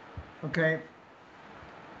 Okay.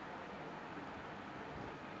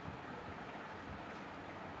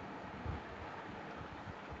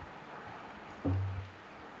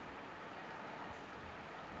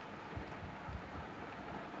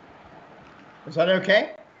 Is that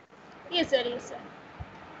okay? Yes, sir. Yes, sir.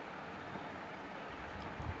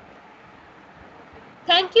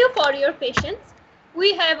 Thank you for your patience.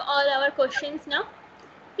 We have all our questions now.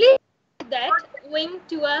 Please that owing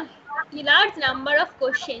to a large number of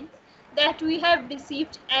questions that we have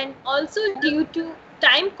received and also due to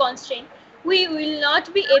time constraint, we will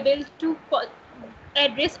not be able to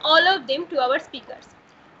address all of them to our speakers.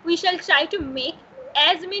 We shall try to make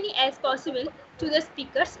as many as possible to the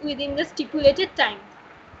speakers within the stipulated time.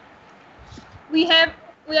 We are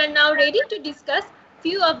now ready to discuss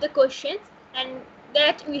few of the questions and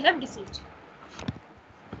that we have received.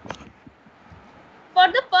 For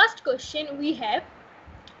the first question we have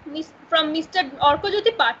from Mr.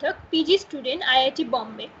 Orkojyoti Pathak, PG student, IIT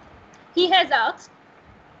Bombay. He has asked,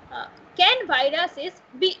 can viruses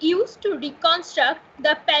be used to reconstruct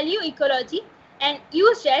the paleoecology and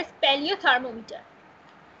used as paleothermometer?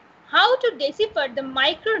 How to decipher the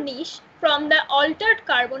micro niche from the altered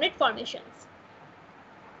carbonate formations?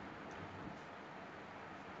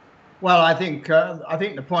 Well, I think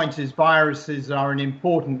the point is viruses are an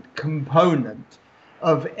important component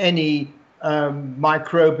of any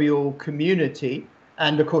microbial community,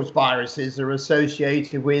 and of course viruses are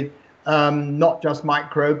associated with not just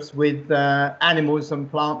microbes, with animals and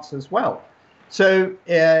plants as well. So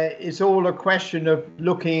it's all a question of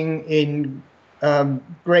looking in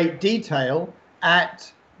great detail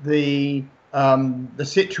at the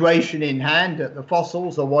situation in hand, at the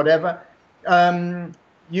fossils or whatever,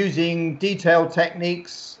 using detailed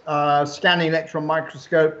techniques, scanning electron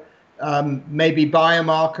microscope. Maybe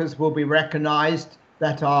biomarkers will be recognized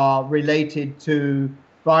that are related to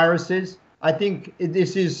viruses. I think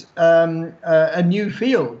this is a new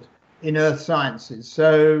field in earth sciences.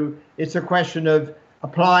 So it's a question of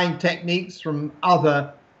applying techniques from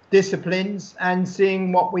other disciplines and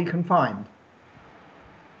seeing what we can find.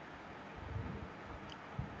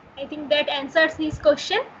 I think that answers his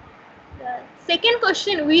question. The second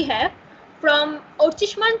question we have from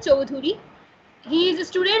Orchishman Choudhury. He is a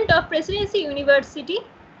student of Presidency University,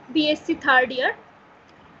 BSc third year.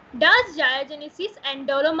 Does diagenesis and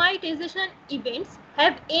dolomitization events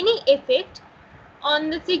have any effect on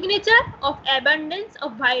the signature of abundance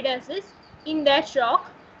of viruses in that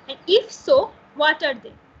rock? And if so, what are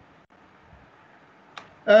they?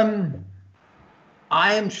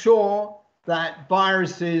 I am sure that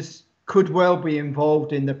viruses could well be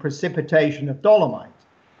involved in the precipitation of dolomite,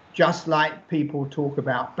 just like people talk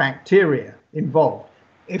about bacteria involved.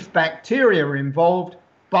 If bacteria are involved,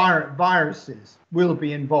 viruses will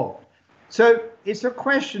be involved. So it's a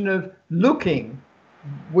question of looking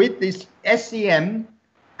with this SEM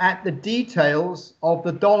at the details of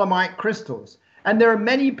the dolomite crystals. And there are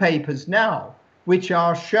many papers now which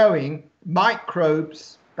are showing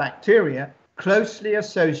microbes, bacteria, closely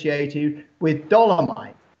associated with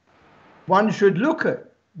dolomite. One should look at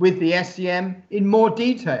with the SEM in more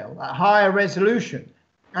detail, at higher resolution,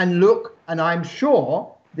 and look, and I'm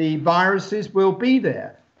sure the viruses will be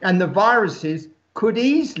there. And the viruses could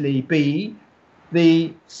easily be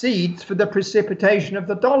the seeds for the precipitation of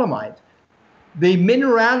the dolomite. The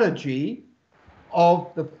mineralogy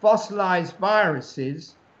of the fossilized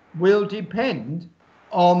viruses will depend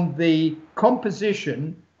on the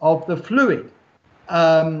composition of the fluid,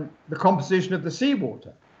 the composition of the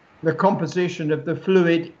seawater, the composition of the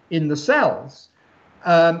fluid in the cells,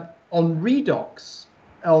 on redox,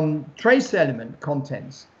 on trace element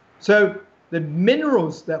contents. So the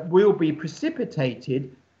minerals that will be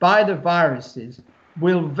precipitated by the viruses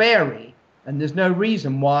will vary, and there's no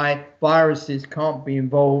reason why viruses can't be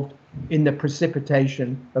involved in the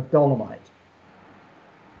precipitation of dolomite.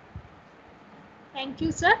 Thank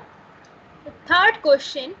you, sir. The third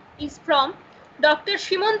question is from Dr.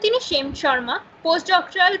 Shrimantini Shem Sharma,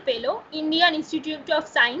 Postdoctoral Fellow, Indian Institute of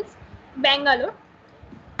Science, Bangalore.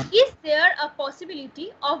 Is there a possibility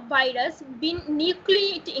of virus being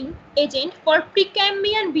nucleating agent for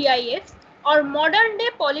Precambrian BIFs or modern day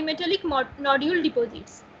polymetallic nodule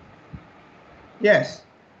deposits? Yes.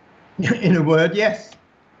 In a word, yes.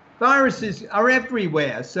 Viruses are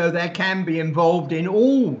everywhere, so they can be involved in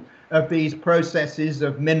all of these processes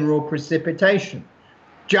of mineral precipitation,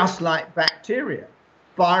 just like bacteria.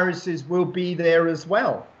 Viruses will be there as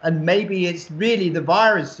well. And maybe it's really the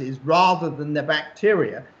viruses rather than the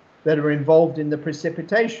bacteria that are involved in the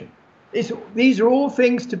precipitation. These are all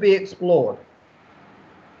things to be explored.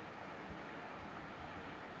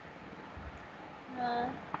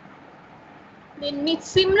 Then Ms.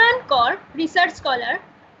 Simran Kaur, research scholar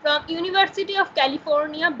from University of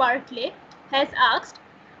California, Berkeley, has asked,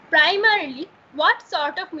 primarily, what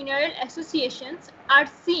sort of mineral associations are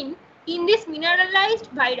seen in these mineralized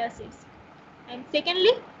viruses? And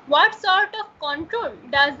secondly, what sort of control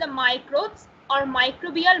does the microbes or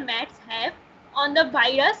microbial mats have on the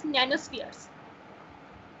virus nanospheres?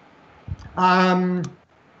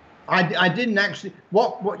 I didn't actually.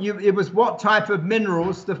 It was what type of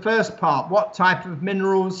minerals? The first part. What type of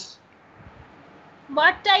minerals?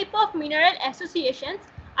 What type of mineral associations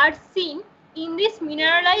are seen in these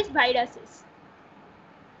mineralized viruses?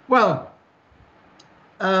 Well,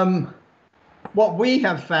 what we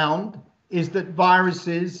have found is that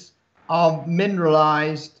viruses are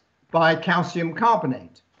mineralized by calcium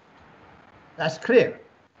carbonate. That's clear.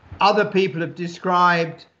 Other people have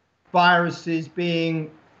described viruses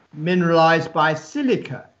being mineralized by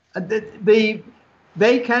silica. They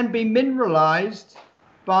can be mineralized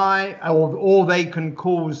by, or they can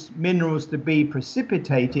cause minerals to be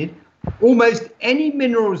precipitated. Almost any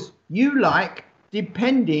minerals you like,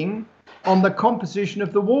 depending on the composition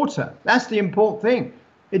of the water. That's the important thing.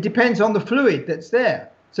 It depends on the fluid that's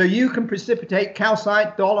there. So you can precipitate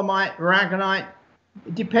calcite, dolomite, aragonite.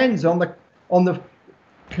 It depends on the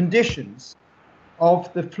conditions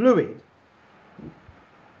of the fluid.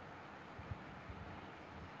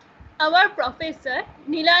 Our professor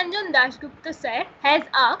Nilanjan Dasgupta sir has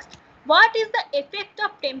asked, what is the effect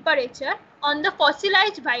of temperature on the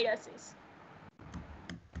fossilized viruses?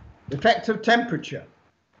 Effect of temperature.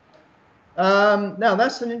 Now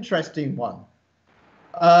that's an interesting one.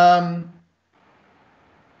 Yeah,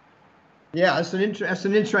 that's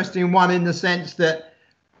an interesting one in the sense that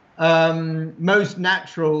most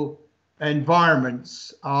natural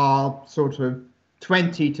environments are sort of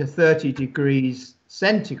 20 to 30 degrees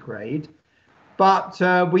centigrade, but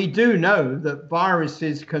we do know that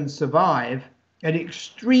viruses can survive at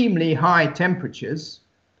extremely high temperatures,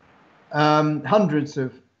 hundreds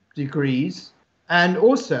of degrees, and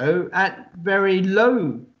also at very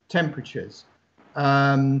low temperatures.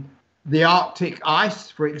 The Arctic ice,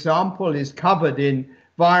 for example, is covered in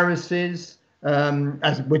viruses,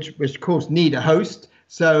 which of course need a host.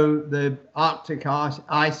 So the Arctic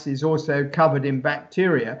ice is also covered in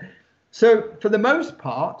bacteria. So for the most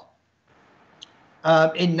part,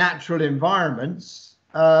 in natural environments,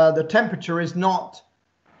 the temperature is not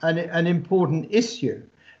an important issue.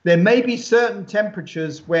 There may be certain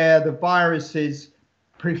temperatures where the viruses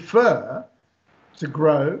prefer to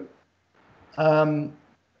grow,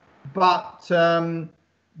 but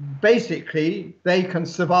basically they can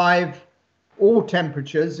survive all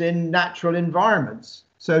temperatures in natural environments.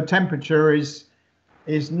 So temperature is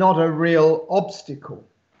not a real obstacle.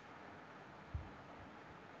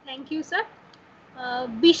 Thank you, sir.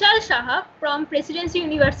 Bishal Shaha from Presidency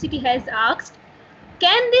University has asked,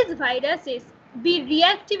 can these viruses be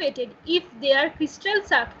reactivated if their crystal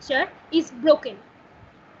structure is broken?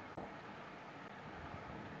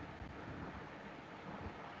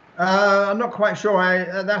 I'm not quite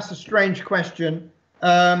sure. That's a strange question.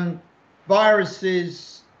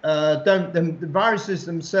 Viruses the viruses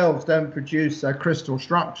themselves don't produce a crystal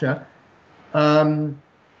structure.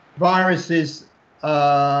 Viruses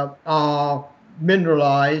are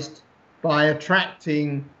mineralized by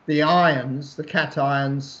attracting the ions, the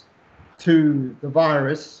cations, to the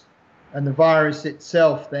virus, and the virus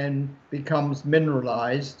itself then becomes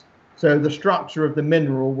mineralized. So the structure of the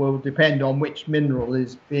mineral will depend on which mineral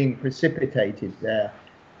is being precipitated there.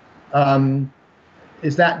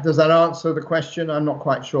 Does that answer the question? I'm not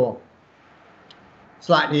quite sure.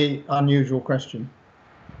 Slightly unusual question.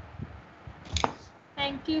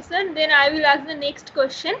 Thank you, sir. Then I will ask the next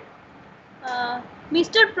question.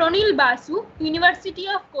 Mr. Pranil Basu, University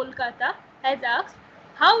of Kolkata, has asked,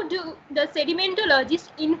 how do the sedimentologists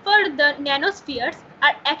infer the nanospheres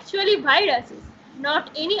are actually viruses, not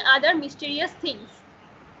any other mysterious things?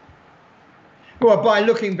 Well, by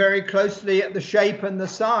looking very closely at the shape and the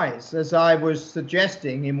size, as I was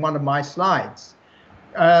suggesting in one of my slides.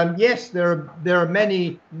 Yes, there are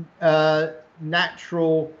many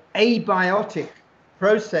natural abiotic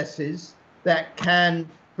processes that can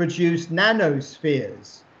produce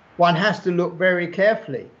nanospheres. One has to look very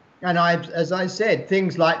carefully. And as I said,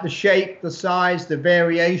 things like the shape, the size, the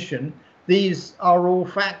variation, these are all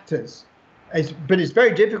factors. But it's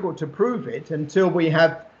very difficult to prove it until we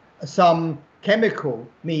have some chemical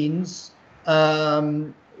means,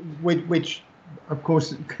 which of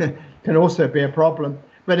course can also be a problem.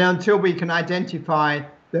 But until we can identify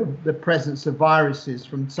the presence of viruses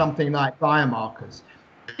from something like biomarkers.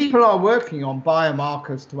 People are working on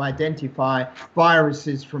biomarkers to identify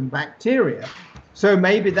viruses from bacteria. So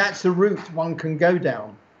maybe that's a route one can go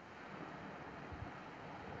down.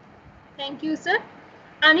 Thank you, sir.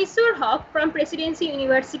 Anisur Haq from Presidency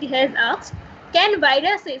University has asked, can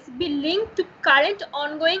viruses be linked to current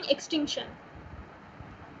ongoing extinction?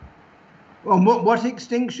 Well, what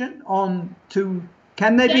extinction?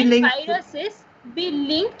 Can they be linked? Can viruses be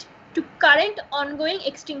linked to current ongoing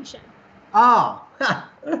extinction? Ah.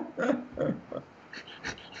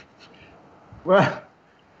 Well,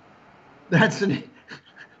 that's an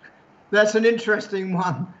interesting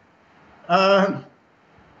one. I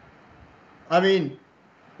mean,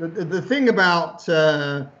 the thing about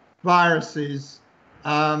viruses,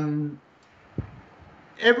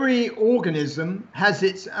 every organism has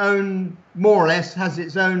its own, more or less, has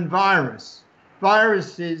its own virus.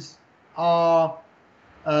 Viruses are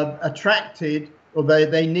attracted, or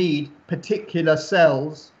they need particular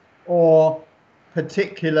cells or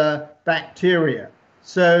particular bacteria.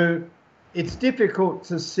 So it's difficult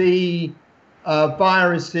to see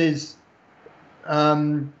viruses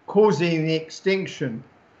causing the extinction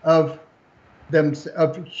of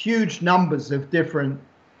huge numbers of different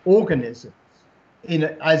organisms.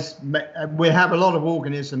 As we have a lot of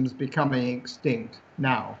organisms becoming extinct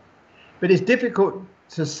now, but it's difficult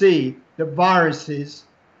to see that viruses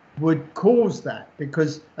would cause that,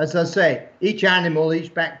 because, as I say, each animal,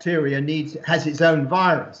 each bacteria has its own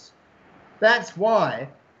virus. That's why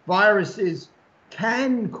viruses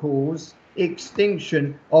can cause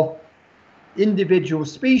extinction of individual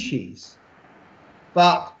species,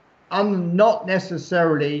 but not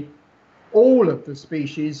necessarily all of the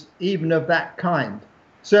species, even of that kind.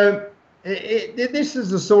 So this is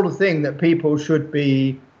the sort of thing that people should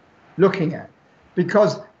be looking at,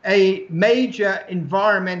 because a major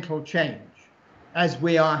environmental change, as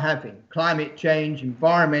we are having, climate change,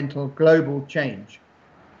 environmental, global change,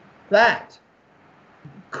 that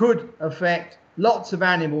could affect lots of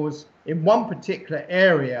animals in one particular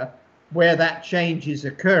area where that change is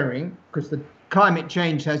occurring, because the climate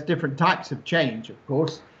change has different types of change, of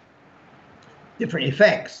course, different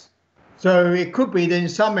effects. So it could be that in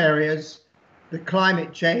some areas, the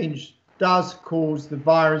climate change does cause the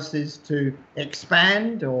viruses to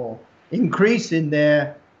expand or increase in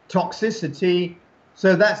their toxicity.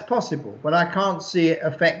 So that's possible, but I can't see it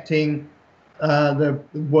affecting the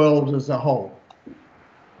world as a whole.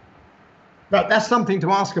 But that's something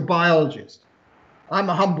to ask a biologist. I'm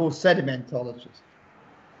a humble sedimentologist.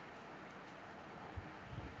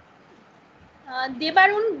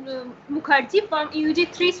 Debarun Mukherjee from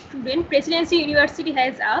UG3 student, Presidency University,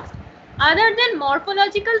 has asked, other than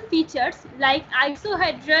morphological features like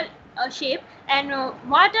isohedral shape, and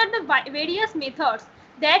what are the various methods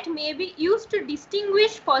that may be used to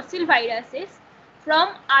distinguish fossil viruses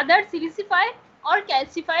from other silicified or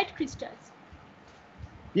calcified crystals?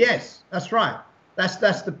 Yes, that's right. That's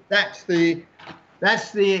the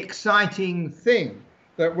exciting thing,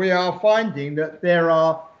 that we are finding that there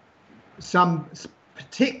are some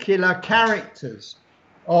particular characters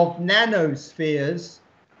of nanospheres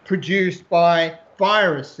produced by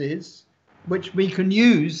viruses, which we can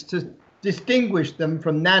use to distinguish them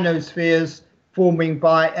from nanospheres forming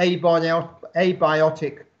by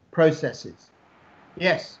abiotic processes.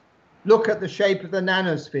 Yes, look at the shape of the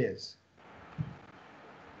nanospheres.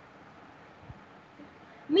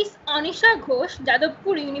 Miss Anisha Ghosh,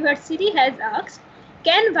 Jadavpur University, has asked,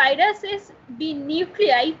 can viruses be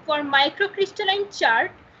nuclei for microcrystalline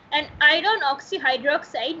chert and iron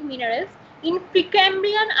oxyhydroxide minerals in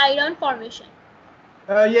Precambrian iron formation?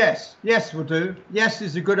 Yes, will do. Yes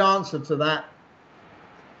is a good answer to that.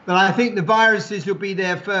 But I think the viruses will be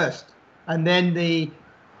there first, and then the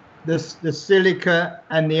silica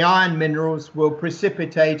and the iron minerals will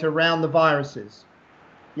precipitate around the viruses.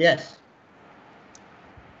 Yes.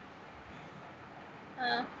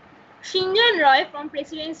 Shinjan Roy from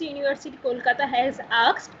Presidency University, Kolkata, has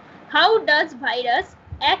asked, how does virus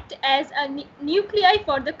act as a nuclei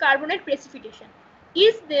for the carbonate precipitation?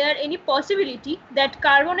 Is there any possibility that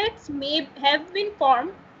carbonates may have been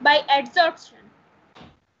formed by adsorption?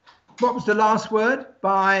 What was the last word?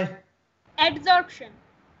 By? Adsorption.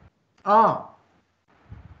 Ah.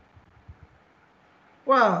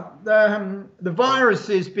 Well, the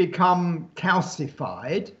viruses become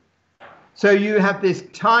calcified. So you have this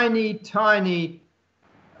tiny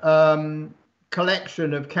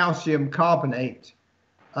collection of calcium carbonate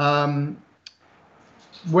at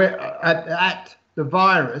the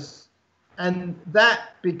virus, and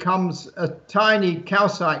that becomes a tiny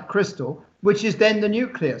calcite crystal, which is then the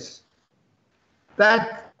nucleus.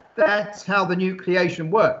 That's how the nucleation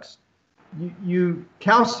works. You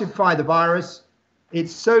calcify the virus.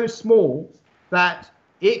 It's so small that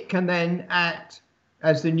it can then act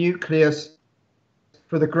as the nucleus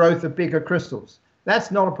for the growth of bigger crystals. That's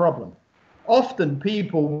not a problem. Often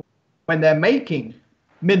people, when they're making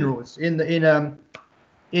minerals in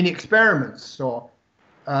experiments or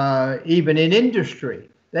even in industry,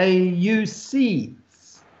 they use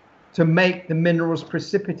seeds to make the minerals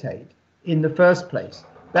precipitate in the first place.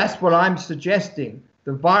 That's what I'm suggesting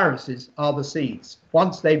the viruses are the seeds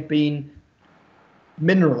once they've been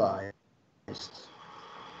mineralized.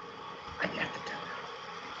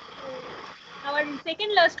 Our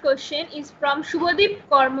second last question is from Shubhadeep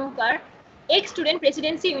Kormukar, ex-student,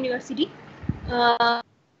 Presidency University. First,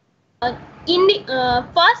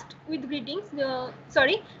 with greetings,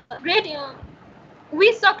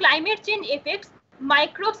 we saw climate change affects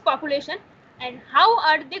microbes population, and how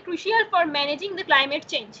are they crucial for managing the climate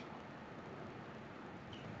change?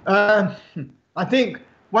 I think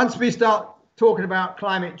once we start talking about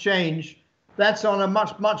climate change, that's on a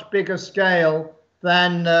much bigger scale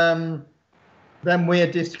than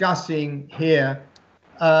we're discussing here.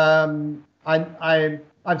 As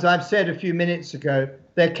I've said a few minutes ago,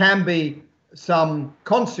 there can be some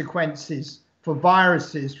consequences for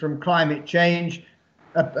viruses from climate change.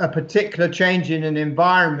 A particular change in an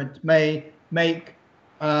environment may make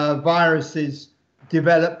viruses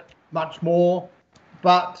develop much more,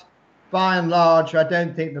 but by and large, I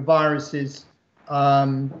don't think the viruses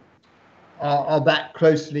are that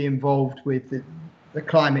closely involved with the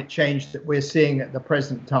climate change that we're seeing at the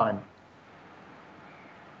present time.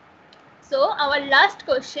 So our last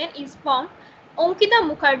question is from Ankita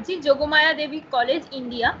Mukherjee, Jogomaya Devi College,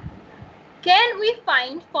 India. Can we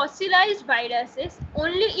find fossilized viruses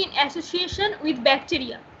only in association with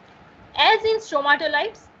bacteria, as in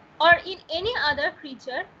stromatolites, or in any other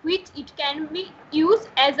creature which it can be used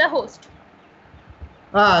as a host?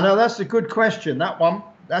 No, that's a good question.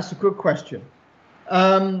 That's a good question.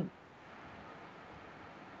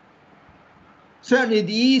 Certainly,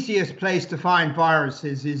 the easiest place to find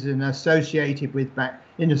viruses is in association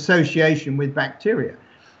with bacteria.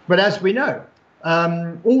 But as we know,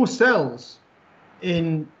 all cells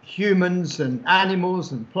in humans and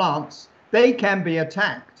animals and plants, they can be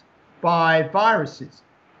attacked by viruses.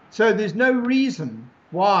 So there's no reason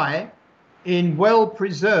why in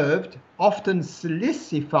well-preserved, often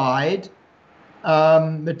silicified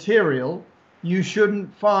material, you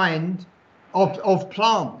shouldn't find of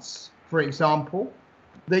plants, for example,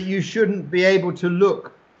 that you shouldn't be able to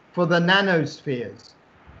look for the nanospheres.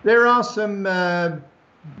 There are some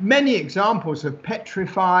many examples of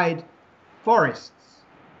petrified forests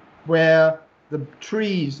where the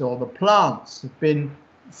trees or the plants have been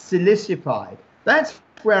silicified. That's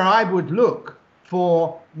where I would look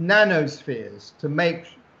for nanospheres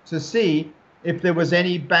to see if there was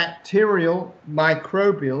any bacterial,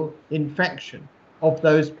 microbial infection of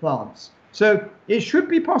those plants. So it should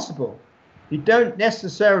be possible. You don't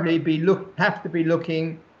necessarily have to be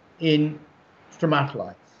looking in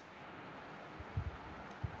stromatolites.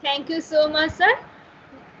 Thank you so much, sir.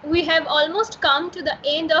 We have almost come to the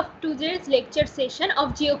end of today's lecture session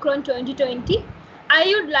of GEOCHRON 2020.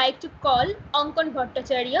 I would like to call Ankan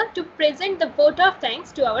Bhattacharya to present the vote of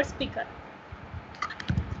thanks to our speaker.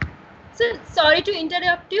 So, sorry to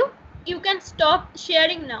interrupt you. You can stop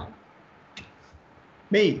sharing now.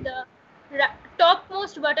 Me? The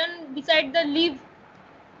topmost button beside the leave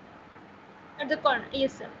at the corner.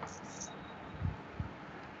 Yes, sir.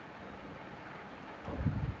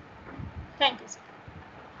 Thank you, sir.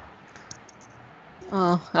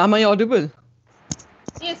 Am I audible?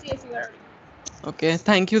 Yes, you are audible. Okay,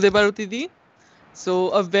 thank you, Debaruti Di. So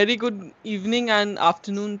a very good evening and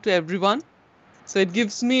afternoon to everyone. So it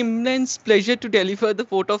gives me immense pleasure to deliver the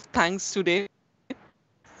vote of thanks today.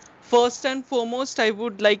 First and foremost, I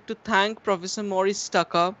would like to thank Professor Maurice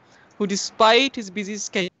Tucker, who despite his busy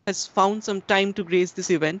schedule has found some time to grace this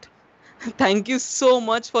event. Thank you so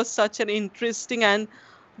much for such an interesting and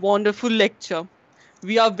wonderful lecture.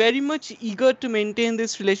 We are very much eager to maintain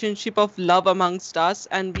this relationship of love amongst us,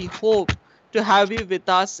 and we hope to have you with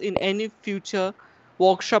us in any future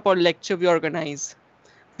workshop or lecture we organize.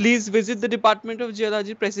 Please visit the Department of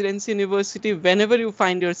Geology, Presidency University whenever you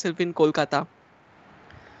find yourself in Kolkata.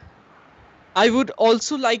 I would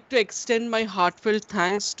also like to extend my heartfelt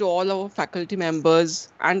thanks to all our faculty members,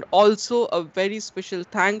 and also a very special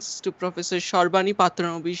thanks to Professor Sharbani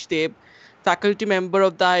Patranovish Deb, faculty member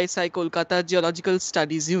of the ISI Kolkata Geological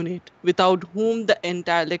Studies Unit, without whom the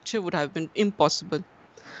entire lecture would have been impossible.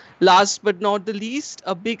 Last but not the least,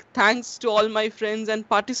 a big thanks to all my friends and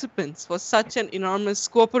participants for such an enormous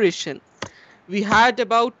cooperation. We had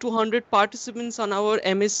about 200 participants on our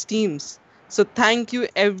MS Teams. So thank you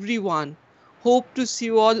everyone. Hope to see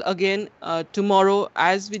you all again tomorrow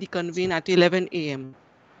as we reconvene at 11 a.m.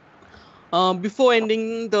 Before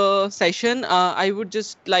ending the session, I would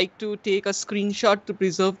just like to take a screenshot to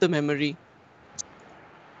preserve the memory.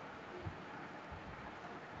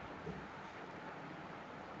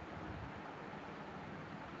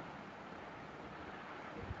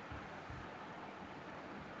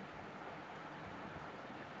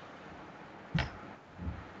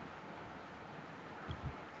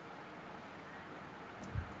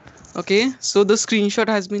 Okay, so the screenshot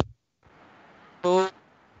has been. So,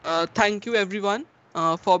 thank you everyone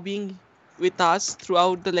for being with us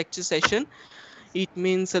throughout the lecture session. It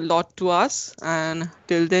means a lot to us. And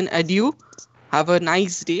till then, adieu. Have a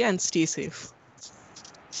nice day and stay safe.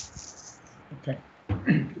 Okay.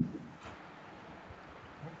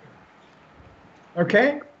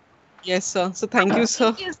 Okay. Yes, sir. So thank you,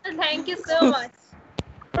 sir. Thank you, sir. Thank you so much.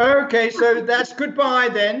 Okay, so that's goodbye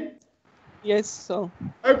then. Yes, sir.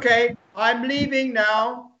 Okay, I'm leaving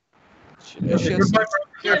now. Sure, sir. Goodbye,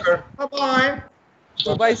 Professor. Bye-bye.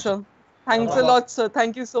 Bye-bye, sir. Thanks a lot, sir.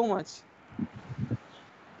 Thank you so much.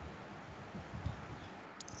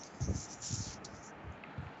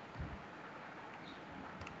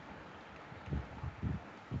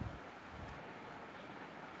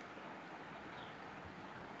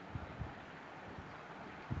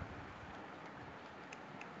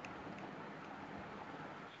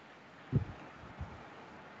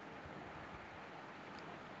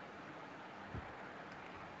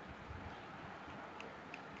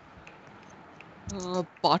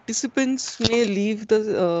 Participants may leave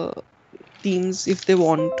the teams if they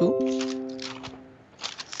want to.